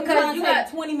No, there, they gonna because try to you take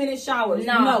got- 20-minute showers.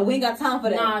 Nah. No, we ain't got time for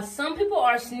that. Nah, some people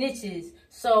are snitches.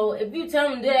 So if you tell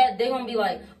them that, they're gonna be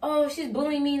like, "Oh, she's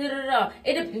bullying me." Da da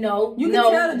da. No, You can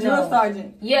no, tell the drill no.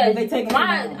 sergeant. Yeah, if they take too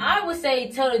long. I would say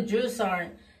tell the drill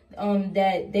sergeant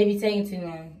that they be taking too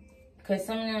long, cause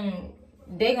some of them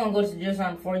they gonna go to the drill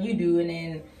sergeant before you do, and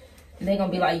then they gonna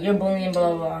be like, "You're bullying,"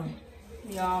 blah blah blah.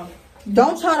 Y'all.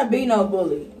 Don't try to be no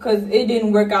bully, cause it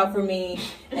didn't work out for me.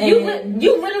 And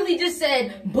You literally just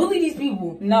said bully these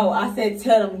people. no, I said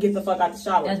tell them get the fuck out the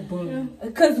shower. That's bullying.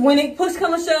 Cause when it push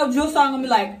come to shove, drill sergeant gonna be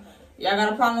like, y'all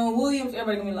got a problem with Williams?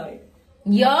 Everybody gonna be like,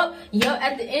 Yup.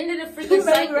 At the end of the freaking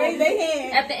cycle, raise their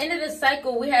hand. at the end of the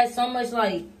cycle, we had so much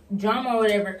like drama or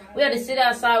whatever. We had to sit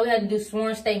outside. We had to do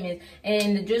sworn statements,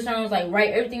 and the drill sergeant was like,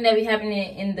 write everything that be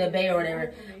happening in the bay or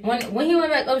whatever. When he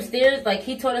went back upstairs, like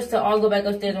he told us to all go back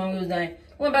upstairs when we was done.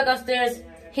 We went back upstairs.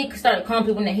 He started calling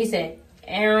people names. He said,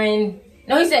 Aaron.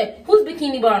 No, he said, who's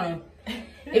Bikini Bottom?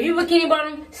 If you Bikini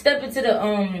Bottom, step into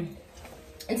the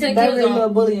kill That little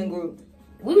zone. bullying group.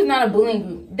 We was not a bullying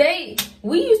group.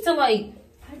 We used to like,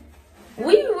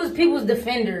 we was people's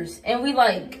defenders, and we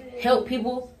like help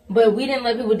people, but we didn't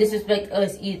let people disrespect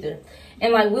us either.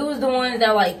 And like we was the ones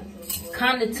that like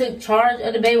kind of took charge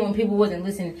of the bay when people wasn't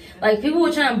listening. Like people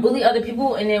were trying to bully other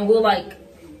people, and then we'll like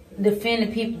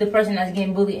defend the person that's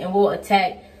getting bullied, and we'll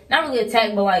attack, not really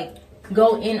attack, but like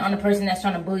go in on the person that's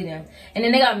trying to bully them. And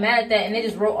then they got mad at that, and they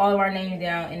just wrote all of our names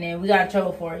down, and then we got in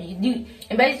trouble for it.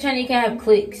 In basic training, you can't have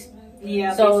cliques.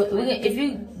 Yeah. So basically. if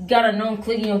you got a known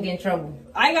clique, you don't get in trouble.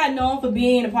 I got known for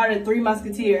being a part of the Three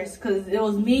Musketeers because it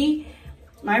was me,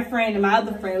 my friend, and my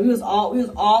other friend. We was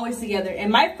always together.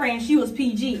 And my friend, she was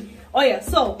PG. Oh yeah,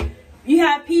 so you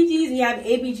have PGs and you have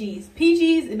APGs.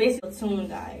 PGs is basically a platoon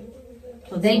guy.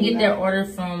 They get their order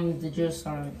from the drill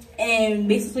sergeant. And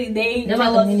basically They're tell like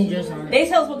a us, mini drill sergeant. they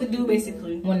tell us what to do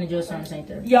basically. When the drill sergeant ain't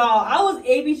there. Y'all, I was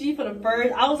APG for the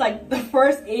first. I was like the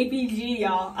first APG,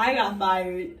 y'all. I got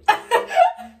fired.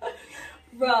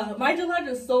 Bruh, my drill sergeant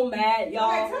is so mad, y'all.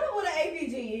 Okay, tell them what an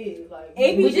APG is. Like,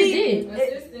 APG, We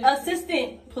just did.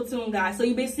 assistant platoon guy. So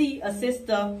you basically assist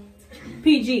the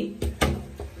PG.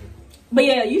 But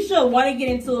yeah, you should want to get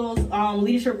into those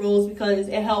leadership roles because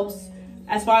it helps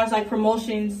as far as like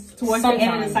promotions towards the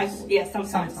end of the cycle. Yeah,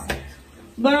 sometimes.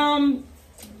 But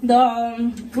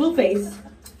the Blueface.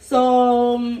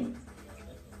 So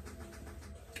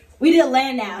we did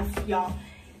land nav, y'all.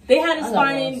 They had us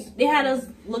finding. They had us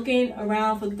looking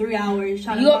around for 3 hours.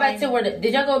 Trying You to go back find, to where the?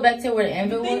 Did y'all go back to where the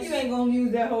anvil you think you was? ain't gonna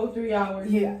use that whole 3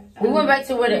 hours? Yeah. We went back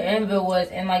to where the anvil was,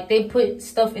 and like they put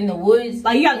stuff in the woods.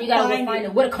 Like you gotta, and you gotta find go find it.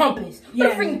 it. What a compass? Yeah.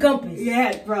 What a freaking compass?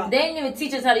 Yeah, bro. They didn't even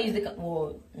teach us how to use the.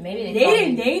 Well, maybe they. They taught didn't.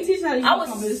 me. They didn't teach us how to use I the was.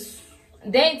 compass.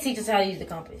 They didn't teach us how to use the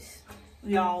compass.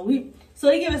 Y'all, so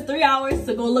they give us 3 hours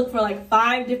to go look for like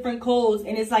 5 different codes,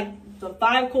 and it's like the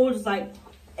 5 codes is like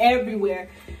everywhere.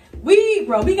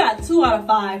 We got 2 out of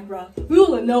 5, bro. We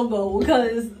was a no-go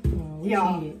because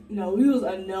y'all, no, we was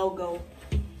a no-go.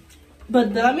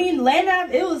 But land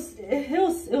nav, it was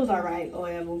alright. Oh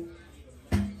yeah,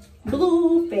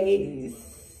 Blueface.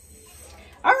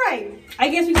 All right, I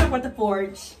guess we talk about the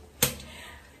Forge.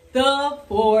 The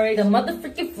Forge. The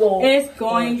motherfucking floor. It's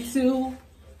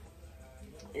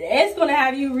going to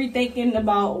have you rethinking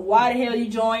about why the hell you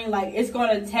joined. Like it's going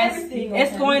to test. Everything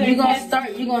It's going to You're gonna test. start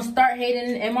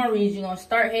hating MREs. You're gonna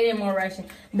start hating more rations.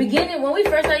 Beginning when we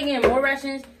first started getting more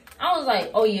rations, I was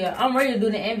like, oh yeah, I'm ready to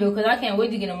do the anvil because I can't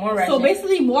wait to get a more rations. So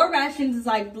basically, more rations is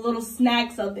like the little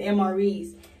snacks of the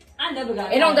MREs. I never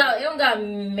got. It don't got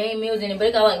main meals in it, but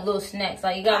it got like little snacks.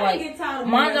 Like you got I get tired like of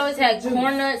mine's more always had rations.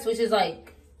 corn nuts, which is like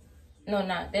they're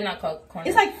not called corn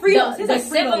It's nuts. like Fritos. It's like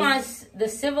Fritos. The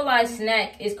civilized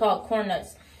snack is called corn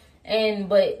nuts.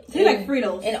 But It's like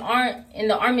Fritos. In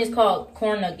the army it's called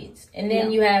corn nuggets. And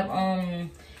then you have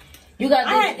you got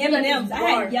I had this- you got M&Ms. this I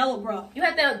had bar. yellow, bro. You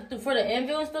had that for the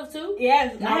anvil and stuff too?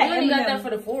 Yes, No, I we had only got that M&Ms. for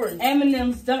the Forge.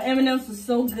 M&Ms. Them M&Ms was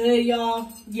so good, y'all.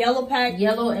 Yellow pack.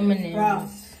 Yellow M&Ms. Bro.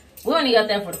 We only got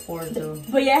that for the Forge though.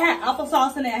 But yeah, it had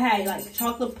applesauce in it. It had like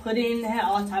chocolate pudding. It had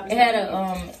all types of It had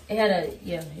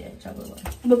a chocolate one.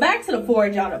 But back to the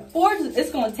Forge, y'all. The Forge,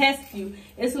 it's gonna test you.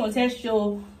 It's gonna test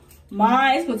your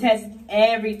mind. It's gonna test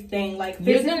everything. Like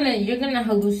You're gonna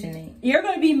hallucinate. you're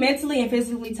gonna be mentally and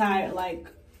physically tired. Like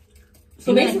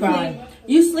so, You're gonna basically, cry.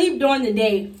 you sleep during the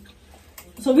day.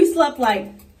 So we slept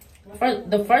like For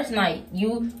the first night,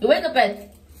 you wake up at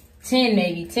 10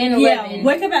 maybe, 10, 11. yeah,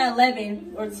 wake up at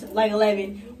 11 or like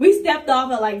 11. We stepped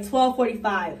off at like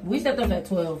 12:45. We stepped up at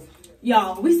 12.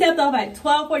 Y'all, we stepped off at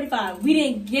 12:45. We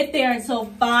didn't get there until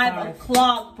 5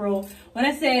 o'clock, bro. When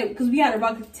I said, because we had to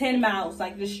run 10 miles,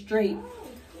 like just straight.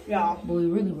 Y'all. But we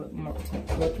really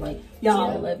looked like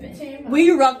Y'all. 11.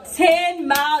 We rocked 10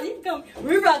 miles. You can come.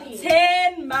 We rocked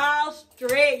 10 miles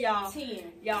straight, y'all. 10.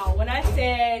 Y'all, when I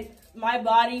said my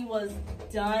body was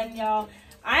done, y'all,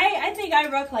 I think I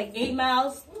rocked like 8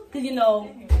 miles. Because,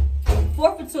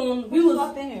 4th platoon, we was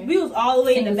all the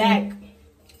way in the back.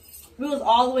 We was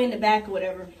all the way in the back or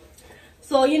whatever.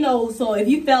 So, so if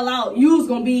you fell out, you was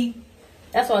going to be,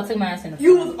 That's why I took my ass in the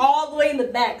you front. was all the way in the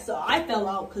back. So I fell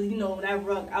out because, when I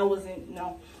rucked, I wasn't,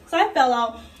 So I fell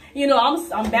out.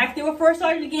 I'm back there with First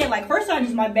Sergeant again. Like, First Sergeant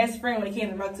is my best friend when it came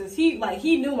to ruck.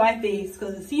 He knew my face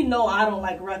because he know I don't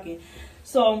like rucking.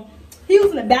 So he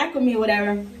was in the back with me or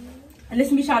whatever. And this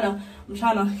is me I'm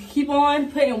trying to keep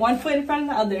on putting one foot in front of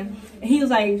the other. And he was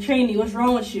like, Trainee, what's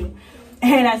wrong with you?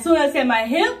 And as soon as I said my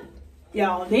hip,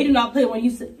 y'all, they do not play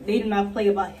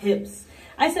about hips.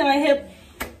 I said my hip.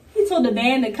 He told the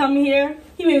band to come here.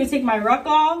 He made me take my ruck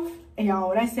off. And y'all,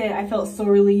 when I said I felt so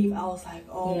relieved, I was like,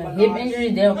 oh my hip gosh.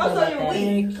 injury, they'll play Also, about you're that.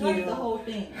 weak. Thank you. Cut the whole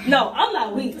thing. No, I'm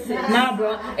not weak. sis. Nah,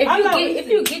 bro. If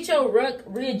you get your ruck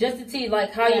readjusted to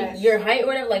like how your height or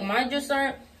whatever, like my drill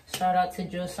sergeant. Shout out to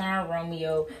Drill Sergeant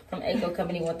Romeo from Echo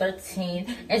Company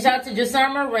 113, and shout out to Drill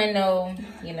Sergeant Moreno.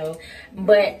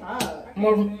 But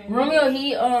Romeo,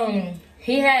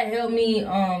 he had helped me.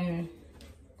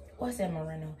 What's that,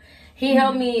 Moreno? He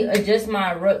helped me adjust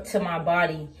my ruck to my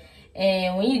body.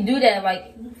 And when you do that,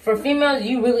 like for females,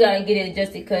 you really gotta get it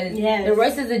adjusted because the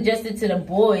rest is adjusted to the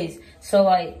boys. So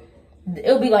like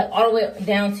it'll be like all the way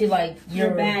down to like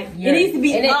your back. It needs to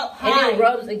be and up and high. it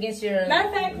rubs against your Matter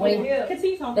of fact, waist.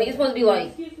 continue talking. Like it's supposed to be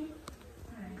like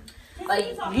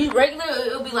you regular.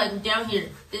 It'll be like down here.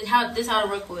 This how to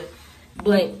work with,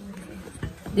 but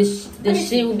this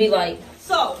shit will be like.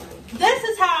 So this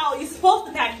is how you're supposed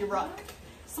to pack your ruck.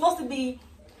 It's supposed to be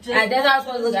just. That's how it's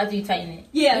supposed to look after you tighten it.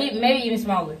 Yeah. Maybe even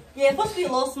smaller. Yeah, it's supposed to be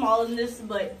a little smaller than this,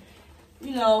 but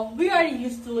you know we already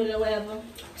used to it or whatever.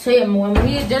 So yeah, when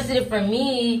we adjusted it for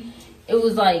me, it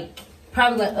was like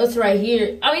probably like up to right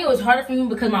here. I mean, it was harder for me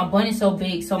because my bun is so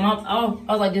big. So I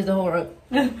was like this the whole rug.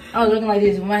 I was looking like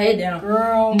this with my head down.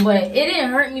 Girl. But it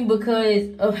didn't hurt me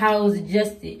because of how it was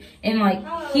adjusted. And like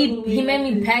he made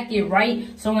me pack it right.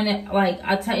 So when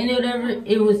I tightened it or whatever,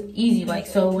 it was easy. Like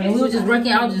so when we were just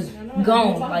working, I was just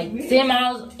gone. Like 10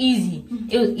 miles, easy.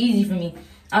 It was easy for me.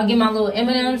 I'll get my little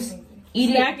M&Ms,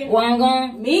 eat it while I'm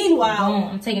gone. Meanwhile,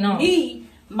 I'm taking off.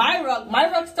 My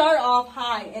ruck started off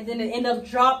high and then it ended up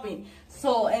dropping.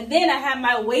 So and then I had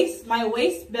my waist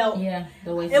belt. Yeah,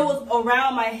 the waist. It was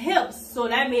around my hips, so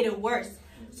that made it worse.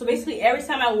 So basically, every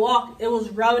time I walked, it was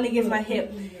rubbing against my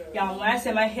hip. Y'all, when I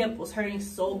said my hip was hurting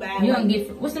so bad. You gonna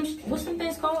get what's them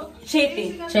things called?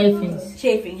 Chafing.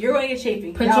 Chafing. You're gonna get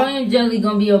chafing. Petroleum jelly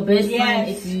gonna be your best friend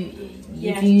if you.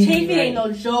 Yes, use chafing it right. ain't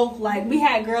no joke. Like we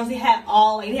had girls, they had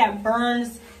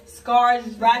burns, scars,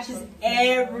 rashes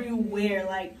everywhere.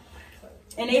 Like,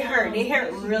 and they hurt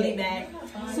really bad.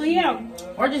 So yeah.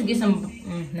 Or just get some.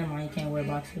 Never mind, you can't wear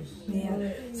boxers.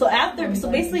 Yeah. So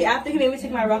basically after he made me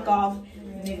take my ruck off,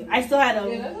 I still had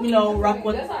a ruck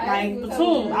with my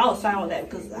platoon. I was fine with that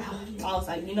because I was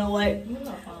like, you know what?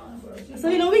 So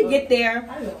we get there,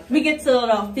 we get to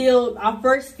the field, our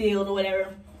first field or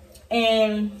whatever,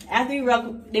 and after we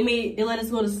ruck, they let us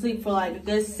go to sleep for like a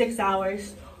good 6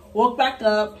 hours. Woke back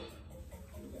up,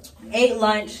 ate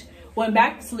lunch. Went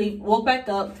back to sleep, woke back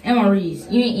up.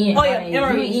 MREs. You ain't eating hot A's.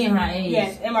 MREs. You ain't eating hot A's.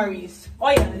 Yes, MREs. Oh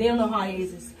yeah, they don't know hot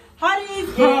A's is. Hot A's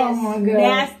is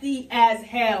nasty as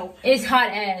hell. It's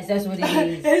hot ass, that's what it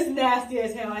is. It's nasty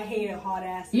as hell. I hate it, hot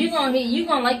ass. You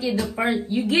gonna like it the first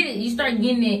you get it, you start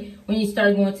getting it when you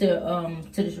start going to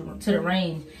the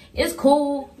range. It's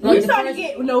cool. Like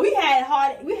We had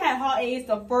hot A's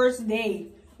the first day.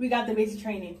 We got the basic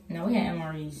training. No, we had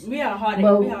MREs. We had hot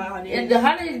A's. We had hot A's. The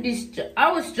hot A's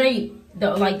I was straight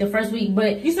the first week, but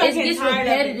it's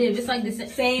repetitive. It's like the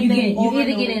same thing. You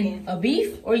either getting a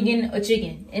beef or you getting a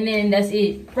chicken, and then that's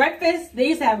it. Breakfast, they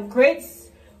used to have grits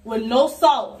with no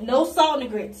salt in the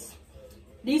grits.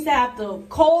 They used to have the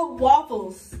cold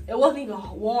waffles. It wasn't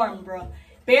even warm, bro.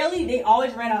 Barely. They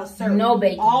always ran out of syrup. No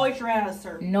bacon. Always ran out of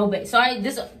syrup. No bacon. So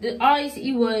all I used to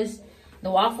eat was the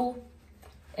waffle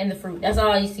and the fruit. That's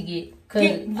all I used to get. Cause I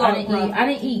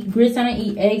didn't eat grits, I didn't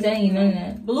eat eggs, I didn't eat none of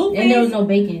that. Blueface, and there was no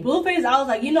bacon. Blueface, I was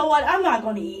like, you know what? I'm not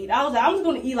gonna eat. I was like, I'm just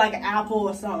gonna eat like an apple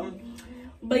or something.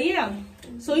 But yeah,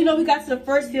 so we got to the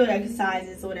first field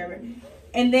exercises or whatever,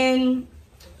 and then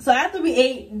so after we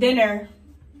ate dinner,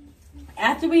 or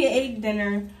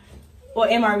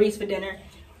MREs for dinner,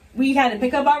 we had to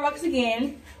pick up our rucks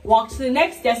again, walk to the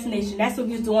next destination. That's what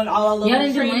we was doing all our little. Y'all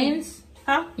didn't training. do lanes?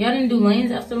 Huh? Y'all didn't do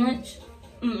lanes after lunch?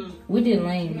 Mm-mm. We did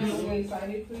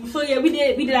lanes. So yeah, we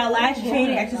did our last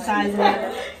training exercise.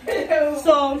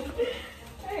 So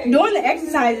during the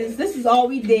exercises, this is all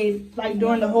we did, like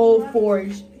during the whole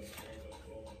forge.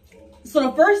 So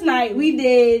the first night we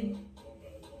did,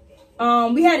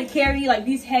 we had to carry like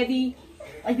these heavy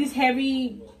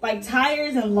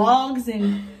tires and logs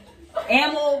and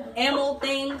ammo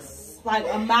things, like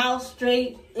a mile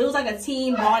straight. It was like a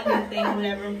team bonding thing,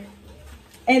 whatever.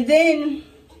 And then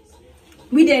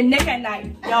we did neck at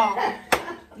night, y'all.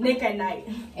 Neck at night.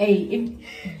 Hey,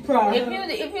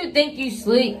 if you think you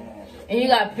slick and you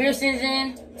got piercings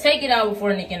in, take it out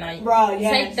before neck at night. Bro,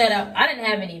 yes. Take that out. I didn't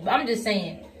have any, but I'm just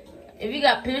saying. If you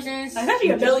got piercings, especially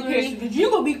your belly piercing, because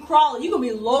you're gonna be crawling, you're gonna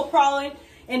be low crawling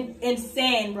in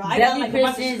sand, bro. I got like a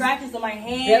bunch of scratches on my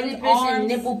hands, belly piercings, arms.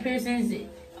 nipple piercings,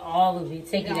 all of it.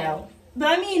 Take it out. But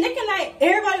I mean, neck at night,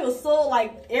 everybody was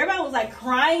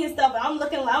crying and stuff. And I'm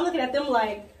looking at them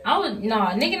like.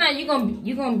 Neck at night, you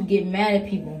gonna get mad at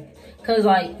people, cause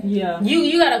like you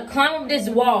gotta climb up this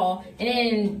wall, and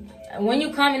then when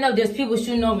you climbing up, there's people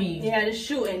shooting over you. Yeah, they're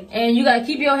shooting. And you gotta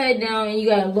keep your head down, and you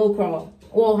gotta low crawl.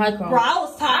 Well, high crawl. Bro, I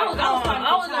was tired. I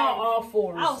was on all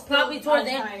fours. I was probably towards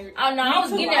the end. I was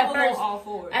getting at first.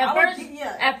 At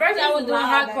first, I was doing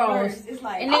high crawls. It's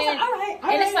like, and then,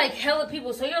 and it's like hella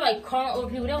people. So you're like crawling over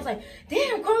people. They was like,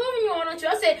 damn, crawl over you, don't you?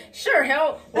 I said, sure,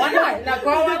 hell, why not? Now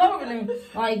crawl all over them.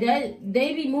 Like that,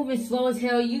 they be moving slow as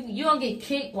hell. You don't get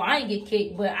kicked. Well, I ain't get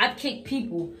kicked, but I kick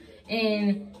people.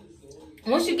 And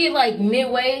once you get like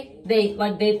midway, they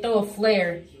throw a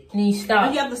flare and you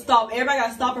stop. You have to stop. Everybody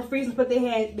gotta stop and freeze and put their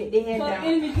head So down. the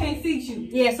enemy can't see you.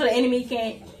 Yeah, so the enemy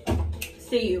can't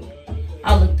see you.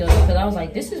 I looked up because I was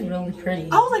like, this is really pretty.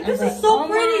 I was like, this is so oh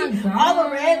pretty. my God. All the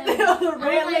red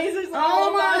I'm like, lasers.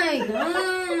 oh my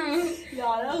God.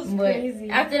 Y'all, that was But crazy.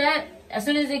 after that, as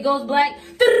soon as it goes black,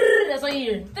 that's all you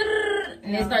hear.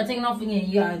 And they start taking off again.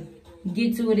 You gotta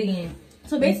get to it again.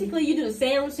 So basically, you do the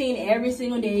same routine every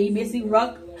single day. You basically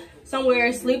ruck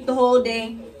somewhere, sleep the whole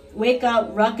day, wake up,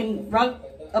 ruck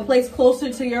a place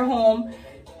closer to your home.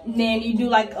 And then you do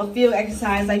like a field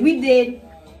exercise. Like we did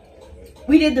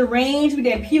the range, we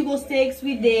did pugil sticks,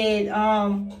 we did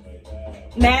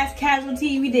mass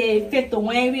casualty, we did fifth the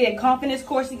wing, we did confidence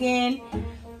course again.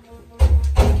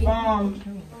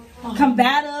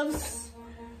 Combatives.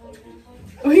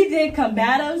 We did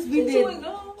combatives. We did.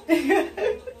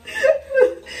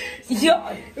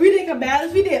 We did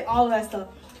combatives. We did all of that stuff.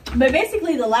 But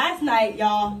basically, the last night,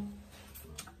 y'all,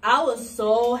 I was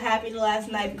so happy the last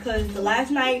night because the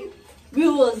last night we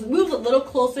was a little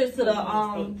closer to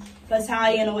the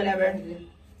battalion or whatever.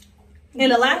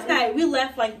 And the last night we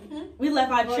left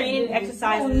our training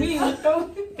exercises.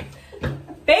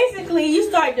 Basically, you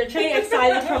start your training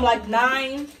exercises from like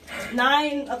 9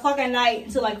 o'clock at night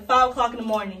to like 5 o'clock in the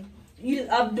morning. You just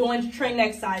up doing training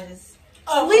exercises.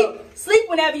 Sleep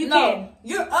whenever you can.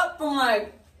 You're up from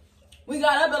like, we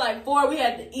got up at like 4, we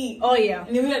had to eat. Oh yeah.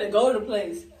 And then we had to go to the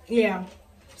place. Yeah.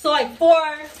 So like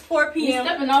 4 p.m. You're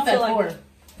stepping off at till, like, 4.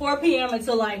 4 p.m.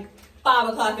 until like 5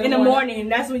 o'clock in the morning.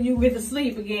 That's when you get to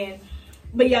sleep again.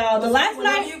 But y'all, the last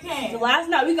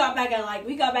night we got back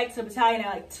to the battalion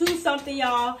at like 2 something,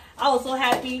 y'all. I was so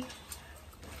happy.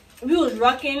 We was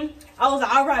rucking. I was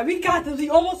like, all right, we got this. We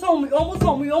almost home. We almost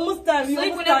home. We almost done. We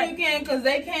Sleep almost whenever done. you can, because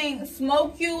they can't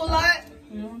smoke you a lot.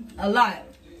 A lot.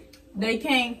 They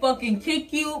can't fucking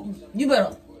kick you. You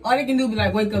better. All they can do be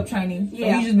like, wake up training. So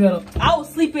Yeah. you just better. I was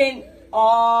sleeping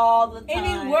all the time.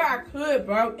 Anywhere I could,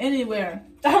 bro. Anywhere.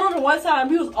 I remember one time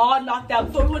we was all knocked out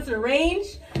before we went to the range.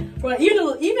 Bro, even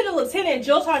the lieutenant,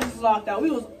 Joe Sergeant was knocked out. We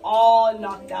was all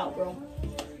knocked out, bro.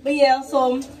 But yeah,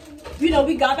 so, we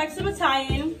got back to the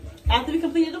battalion after we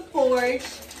completed the forge.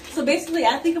 So basically,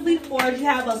 after you complete the forge, you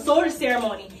have a soldier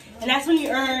ceremony. And that's when you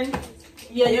earn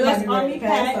your U.S. Army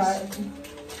patch.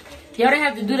 Y'all didn't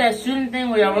have to do that shooting thing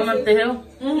where y'all run up the hill?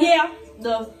 Yeah.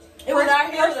 It was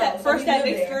our hill, though, so first we at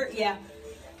did it. Vicksburg, yeah.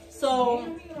 So,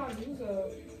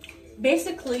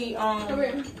 basically, Come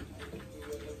here.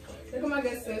 Look at my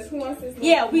good sis. Who wants this?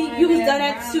 Yeah, we was done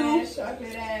at brown 2. ass,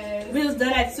 chocolate ass. We was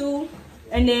done at 2,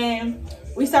 and then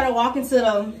we started walking to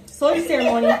the soldier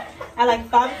ceremony at like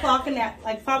 5 o'clock in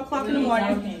the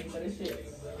morning.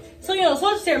 So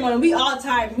soldier ceremony, we all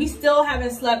tired. We still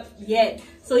haven't slept yet.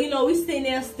 So we sitting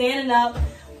there standing up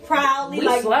proudly We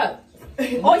like. slept.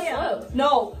 Oh yeah,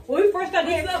 no. When we first got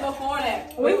there, Before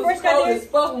that. When we first got there,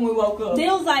 fuck when we woke up. they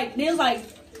was like,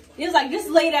 just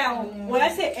lay down. When I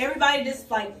said everybody, just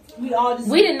like we all just.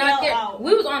 We did not fell get. out.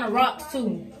 We was on the rocks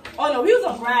too. Oh no, we was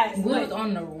on grass. We Like, was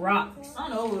on the rocks. I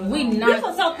don't know. We we was knocked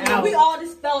on something. out. We all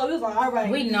just fell out. We was like, all right.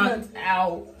 We knocked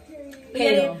out. But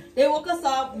yeah, they woke us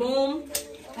up. Boom.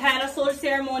 Had a soldier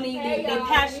ceremony. They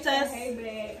patched us.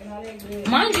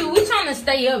 Mind you, we trying to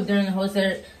stay up during the whole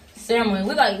ceremony.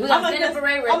 We got stand up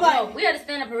parade rest. No, we had to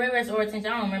stand up parade rest or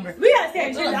attention. I don't remember. We had to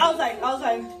stand attention. I was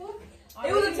like.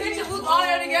 It was attention. We was all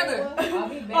there together.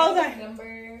 I was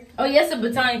like. Oh yes, a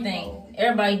battalion thing.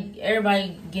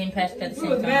 Everybody getting patched at the We same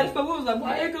was mad as time. fuck. We was like,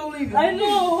 why they gonna leave? I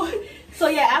know. So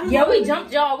yeah, after Yeah, we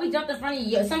jumped y'all. We jumped in front of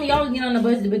you. Some of y'all was getting on the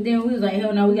bus, but then we was like,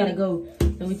 hell no, we gotta go.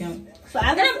 So we jumped. So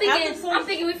after, Then I'm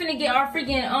thinking we finna get our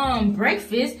freaking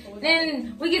breakfast.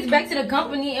 Then we get back to the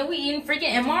company and we eating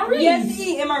freaking MREs. yes,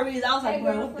 he MREs. I was like,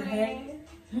 bro, what the heck?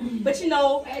 But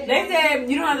They said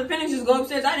you don't have to finish, just go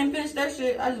upstairs. I didn't finish that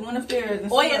shit. I just went upstairs.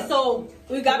 And oh yeah, so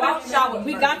we got back. Shower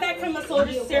We first. got back from the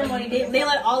soldier ceremony. They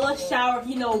let all us shower.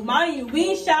 Mind you, we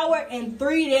ain't showered in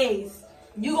 3 days.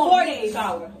 You 4 gonna days.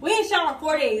 shower. We ain't showered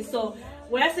 4 days. So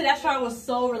when I said that shower was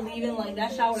so relieving, like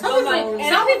that shower was Some so people,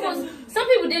 relieving. some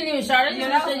people didn't even shower. They just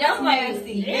that y'all was like,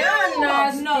 nasty. you're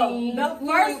nasty. No, the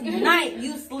first night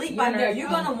you sleep out there, you're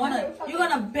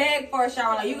gonna beg for a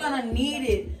shower. Like you're gonna need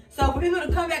it. So for people to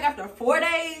come back after 4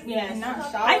 days Yes. and not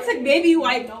shower. I took baby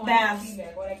wipe baths.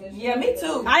 Yeah, me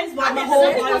too. I just bought my whole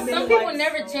Some bottle people, of baby some people wipes.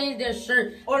 never change their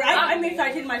shirt. Or I made sure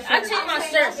I changed my shirt. I changed my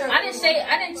shirt. I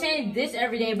didn't change this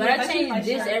every day, but I changed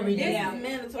this every day. Yeah.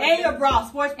 Mandatory. And your bra,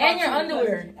 sports bra. And your too,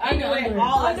 underwear. because And your underwear.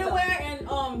 all that stuff. Underwear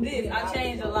and this. I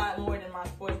changed a lot more than my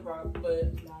sports bra, but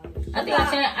I think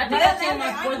I changed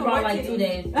my sports bra like 2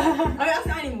 days. I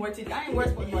didn't even wear titties. I didn't wear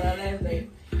sports bra that last day.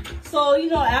 So you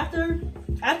know, after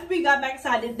we got back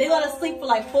inside, they let us sleep for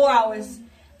like 4 hours.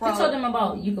 I told them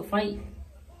about you could fight.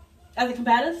 As the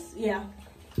combatives, yeah.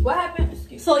 What happened?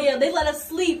 So yeah, they let us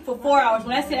sleep for 4 hours.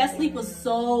 When I say that sleep was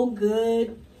so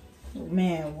good.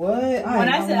 Man, what? When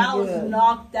I said I was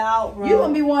knocked out, bro. You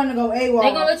gonna be wanting to go AWOL.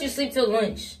 They gonna let you sleep till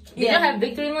lunch. Did Yeah. y'all have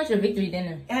victory lunch or victory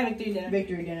dinner? I had victory dinner.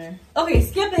 Victory dinner. Okay,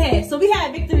 skip ahead. So we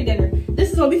had victory dinner.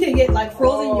 This is when we could get like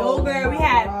frozen yogurt. We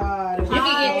had You could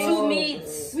get 2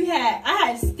 meats. I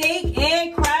had steak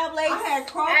and crab legs. I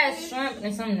had I had shrimp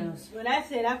and something else. When I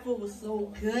said that food was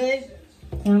so good.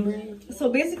 Cornbread. So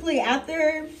basically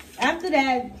after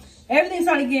that, everything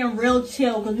started getting real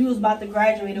chill because we was about to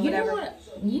graduate or whatever.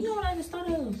 You know what I just thought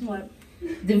of? What?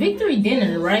 The victory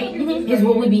dinner, right? Is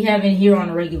what we be having here on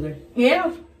a regular.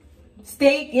 Yeah.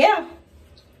 Steak, yeah.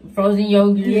 Frozen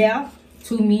yogurt. Yeah.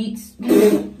 2 meats.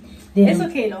 It's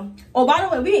okay though. Oh, by the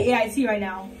way, we in AIT right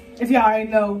now. If y'all already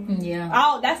know. Yeah.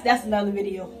 Oh, that's another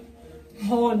video.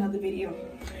 Whole another video.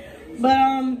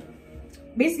 But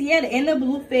basically, yeah, the end of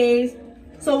blue phase.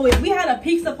 So we had a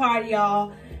pizza party,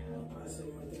 y'all.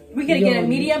 We could get a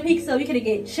medium pizza. We could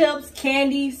get chips,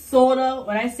 candy, soda.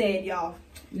 When I said y'all,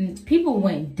 people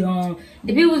went dumb.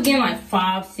 The people was getting like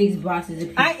 5, 6 boxes of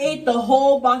pizza. I ate the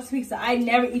whole box of pizza. I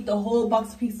never eat the whole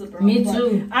box of pizza, bro. Me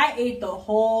too. I ate the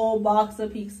whole box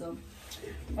of pizza.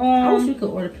 I wish we could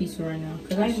order pizza right now,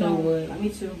 cause I sure would. Me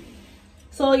too.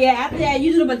 So yeah, after that,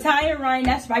 you do the battalion run.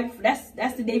 That's right.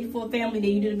 That's the day before family day.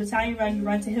 You do the battalion run. You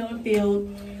run to Hill and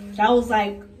Field. That was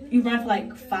like you run for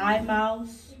like 5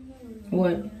 miles.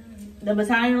 What? The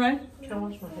battalion run.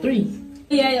 3.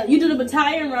 Yeah, you do the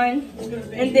battalion run,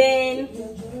 and then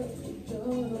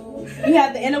you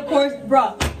have the end of course, bro.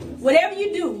 Whatever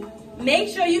you do, make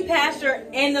sure you pass your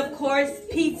end of course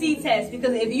PT test,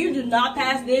 because if you do not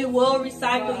pass, they will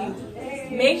recycle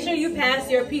you. Make sure you pass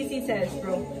your PT test,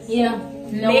 bro. Yeah.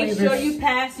 No Make sure waivers. you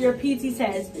pass your PT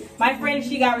test. My friend,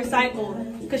 she got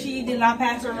recycled because she did not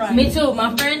pass her run. Me too.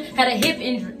 My friend had a hip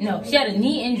injury. No, she had a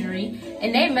knee injury,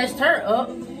 and they messed her up.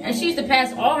 And she used to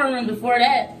pass all her runs before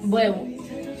that, but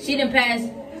she didn't pass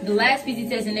the last PT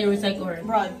test, and they recycled her.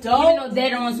 Bro, Even don't though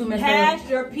they're the ones who messed her pass up.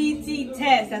 your PT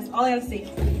test. That's all I gotta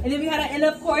say. And then we had an end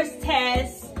of course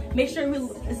test. Make sure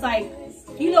it's like,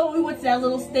 you know, we went to that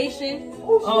little station.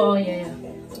 Oh yeah.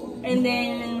 And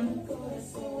then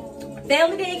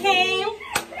family day came.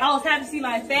 I was happy to see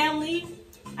my family.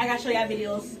 I gotta show y'all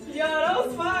videos. Yo, that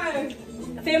was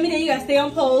fun. Family day, you gotta stay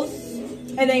on post.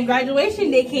 And then graduation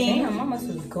day came. Damn, I must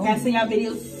have gone. Gotta see y'all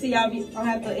videos. See y'all. I'll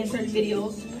have to insert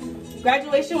videos.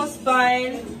 Graduation was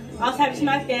fun. I was happy to see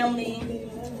my family,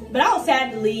 but I was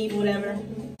sad to leave. Whatever.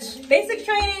 Basic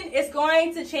training is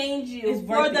going to change you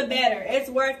for the better. It's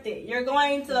worth it. You're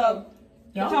going to.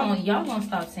 Y'all gonna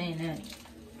stop saying that.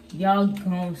 Y'all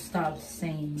gonna stop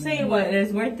saying that. Say what?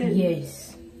 It's worth it.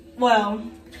 Yes. Well,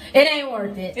 It ain't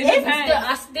worth it. depends.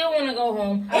 I still want to go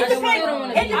home. I it still depends. don't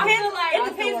want to It be depends. there. It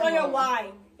depends on your why.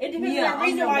 It depends on the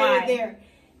reason why you're there.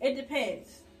 It depends.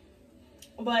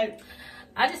 But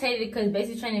I just hated it because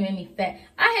basic training made me fat.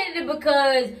 I hated it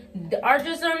because the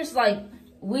artisans, like,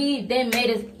 they made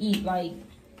us eat. Like,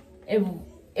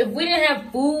 if we didn't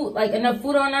have food, like enough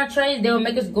food on our trays, they would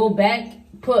make us go back,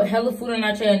 put hella food on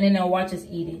our tray, and then they'll watch us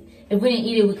eat it. If we didn't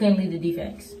eat it, we couldn't leave the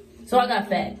defects. So I got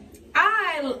fat.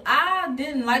 I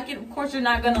didn't like it. Of course, you're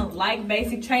not gonna like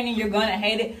basic training. You're gonna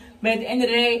hate it. But at the end of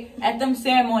the day, at them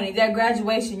ceremonies, that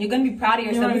graduation, you're gonna be proud of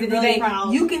yourself. You're Because really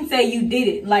proud. you can say you did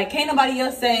it. Like, can't nobody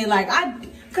else say like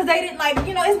because they didn't, like,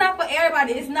 you know, it's not for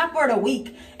everybody. It's not for the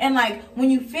weak. And like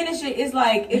when you finish it, it's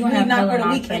like it's gonna really have not for the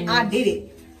hella weak. And I non-trainers. did it.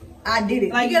 I did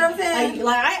it. like, You get what I'm saying?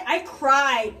 I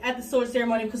cried at the sword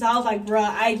ceremony because I was like, bruh,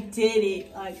 I did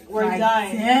it. Like, we're Like,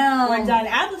 done. damn. We're done.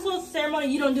 After the sword ceremony,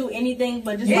 you don't do anything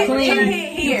but just Yeah, like clean. return.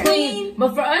 Here. Clean.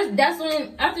 But for us, that's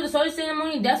when, after the soldier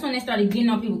ceremony, that's when they started getting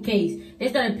on people's case. They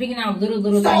started picking out little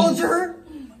things. Soldier.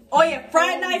 Oh yeah,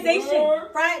 fraternization.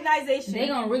 Fraternization. They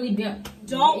gonna really be.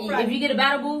 Don't frat. If you get a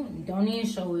battle boo, don't even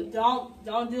show it. Don't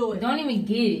do it. Don't even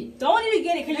get it. Don't even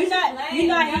get it because you're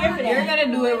not here for that. You're gonna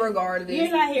do it regardless.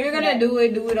 You're not here You're for gonna that. do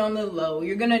it on the low.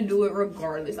 You're gonna do it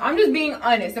regardless. I'm just being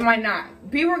honest. Am I not?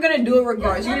 People are gonna do it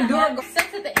regardless. You're gonna do it regardless.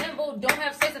 Sex at the end, don't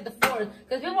have sex at the fourth.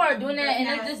 Because people are doing that and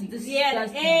it's just disgusting. Yeah,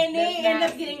 and they end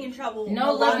up getting in trouble.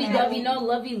 No A lot of lovey-dovey, trouble. no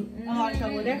lovey. A lot of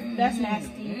trouble. That's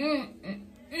nasty.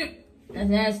 That's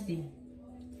nasty.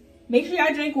 Make sure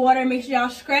y'all drink water. Make sure y'all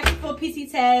scratch for PC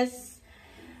tests.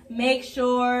 Make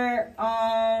sure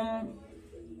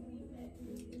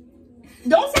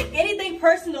don't take anything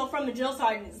personal from the drill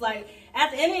sergeants. Like,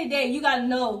 at the end of the day, you gotta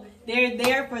know they're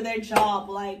there for their job.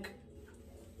 Like,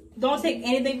 don't take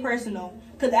anything personal.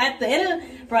 Cause at the end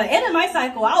of my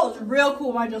cycle, I was real cool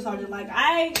with my drill sergeant. Like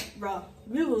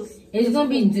we was. It's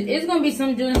gonna be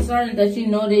some drill sergeant that you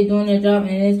know they doing their job,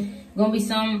 and it's gonna be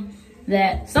some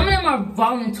that some of them are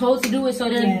voluntold to do it, so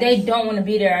they don't want to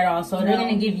be there at all. So they're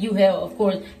gonna give you hell, of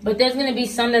course. But there's gonna be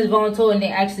some that's voluntold and they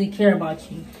actually care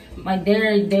about you. Like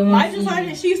they want. My drill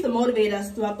sergeant, she used to motivate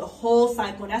us throughout the whole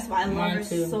cycle. That's why I love her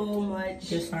so much.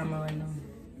 Just armor right now.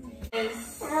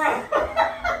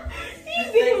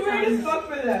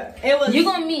 You're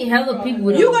gonna meet hella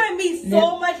people. You're gonna meet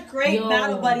so much great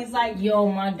battle buddies. Like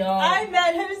my dog. I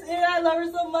met her and I love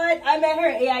her so much. I met her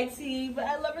at AIT, but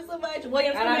I love her so much.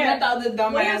 Williams, come here.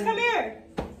 Williams, come here.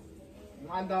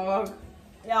 My dog.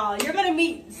 Y'all, you're gonna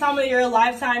meet some of your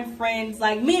lifetime friends.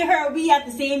 Like me and her, we at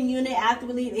the same unit after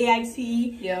we leave AIT.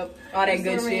 Yep. All that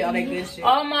good shit. All that good shit.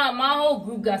 All my whole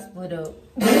group got split up.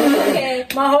 Okay.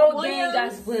 My whole gang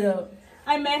got split up.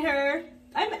 I met her.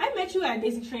 I met you at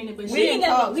basic training, but we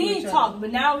didn't talk.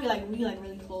 But now we like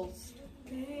really close.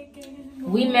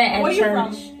 We met at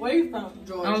church. Where you from?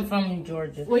 Georgia. I'm from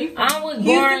Georgia. Where you from? I was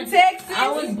born. Texas. I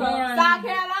was born. South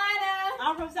Carolina.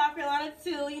 I'm from South Carolina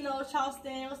too. You know,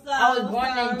 Charleston. What's up? I was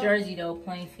born in Jersey though,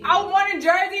 Plainfield. I was born in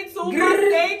Jersey too. My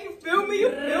state. You feel me? You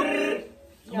feel me?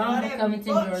 Mom was coming to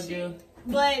Georgia.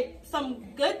 But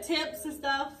some good tips and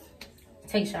stuff.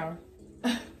 Take a shower.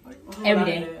 Every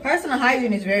day. Personal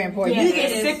hygiene is very important. Yeah, You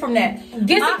get sick from that.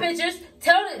 Get some pictures.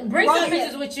 Bring some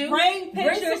pictures with you. Bring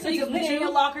pictures so you can put in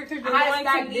your locker because you're going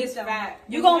to need them.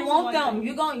 You gonna want them.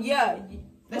 You gonna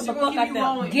That's what the fuck I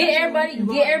want. Get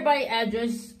everybody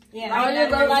address.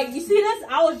 Yeah, like you see this?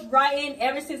 I was writing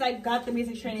ever since I got the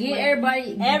basic training. Get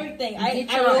everybody everything.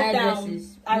 Get I your wrote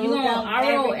addresses. down.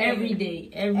 I roll every day.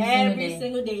 Every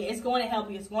single day. It's going to help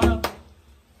you. It's going to,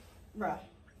 bruh.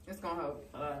 It's gonna help.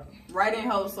 Writing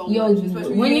helps so Yo, much.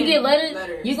 when you get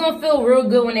letters, you're gonna feel real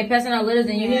good when they passing out letters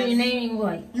and you hear your name and you're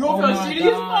like, you gonna feel shitty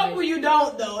as fuck when you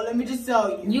don't though. Let me just tell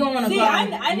you. You don't wanna cry.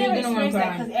 I never experienced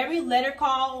that because every mail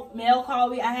call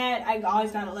I had, I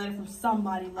always got a letter from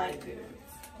somebody. Like,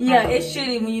 yeah, it's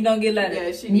shitty when you don't get letters. Yeah,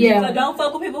 it's shitty. Yeah. So don't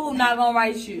fuck with people who not gonna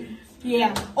write you.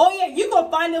 Yeah. Oh yeah, you gonna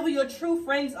find out who your true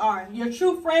friends are. Your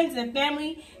true friends and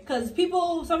family. Cause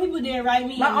some people didn't write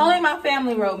me. Only my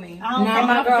family wrote me.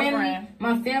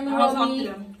 My family wrote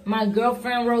me. My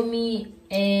girlfriend wrote me,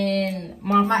 and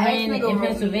my friend in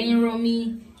Pennsylvania wrote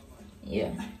me.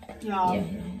 Yeah. Y'all.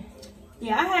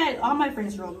 Yeah, I had all my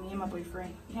friends wrote me and my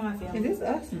boyfriend and my family. Is this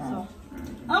us now? So,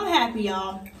 I'm happy,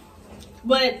 y'all.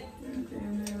 But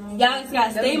y'all just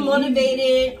gotta stay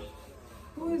motivated.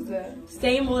 Who is that?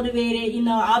 Stay motivated. You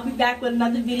know, I'll be back with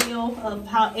another video of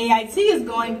how AIT is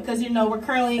going because, you know, we're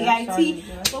currently in AIT.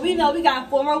 But we know we got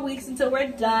 4 more weeks until we're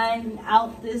done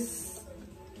out this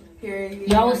period.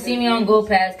 Y'all will see me on Go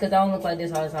Pass because I don't look like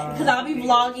this all the time. Because I'll be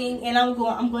vlogging and I'm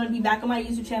going to be back on my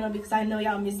YouTube channel because I know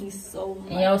y'all miss me so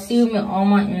much. And y'all see me with all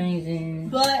my earrings in.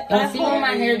 But y'all see me with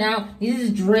my hair down. These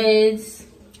is dreads.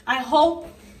 I hope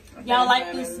y'all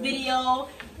like this video.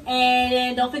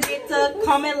 And don't forget to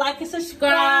comment, like, and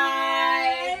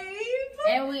subscribe.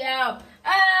 And we out.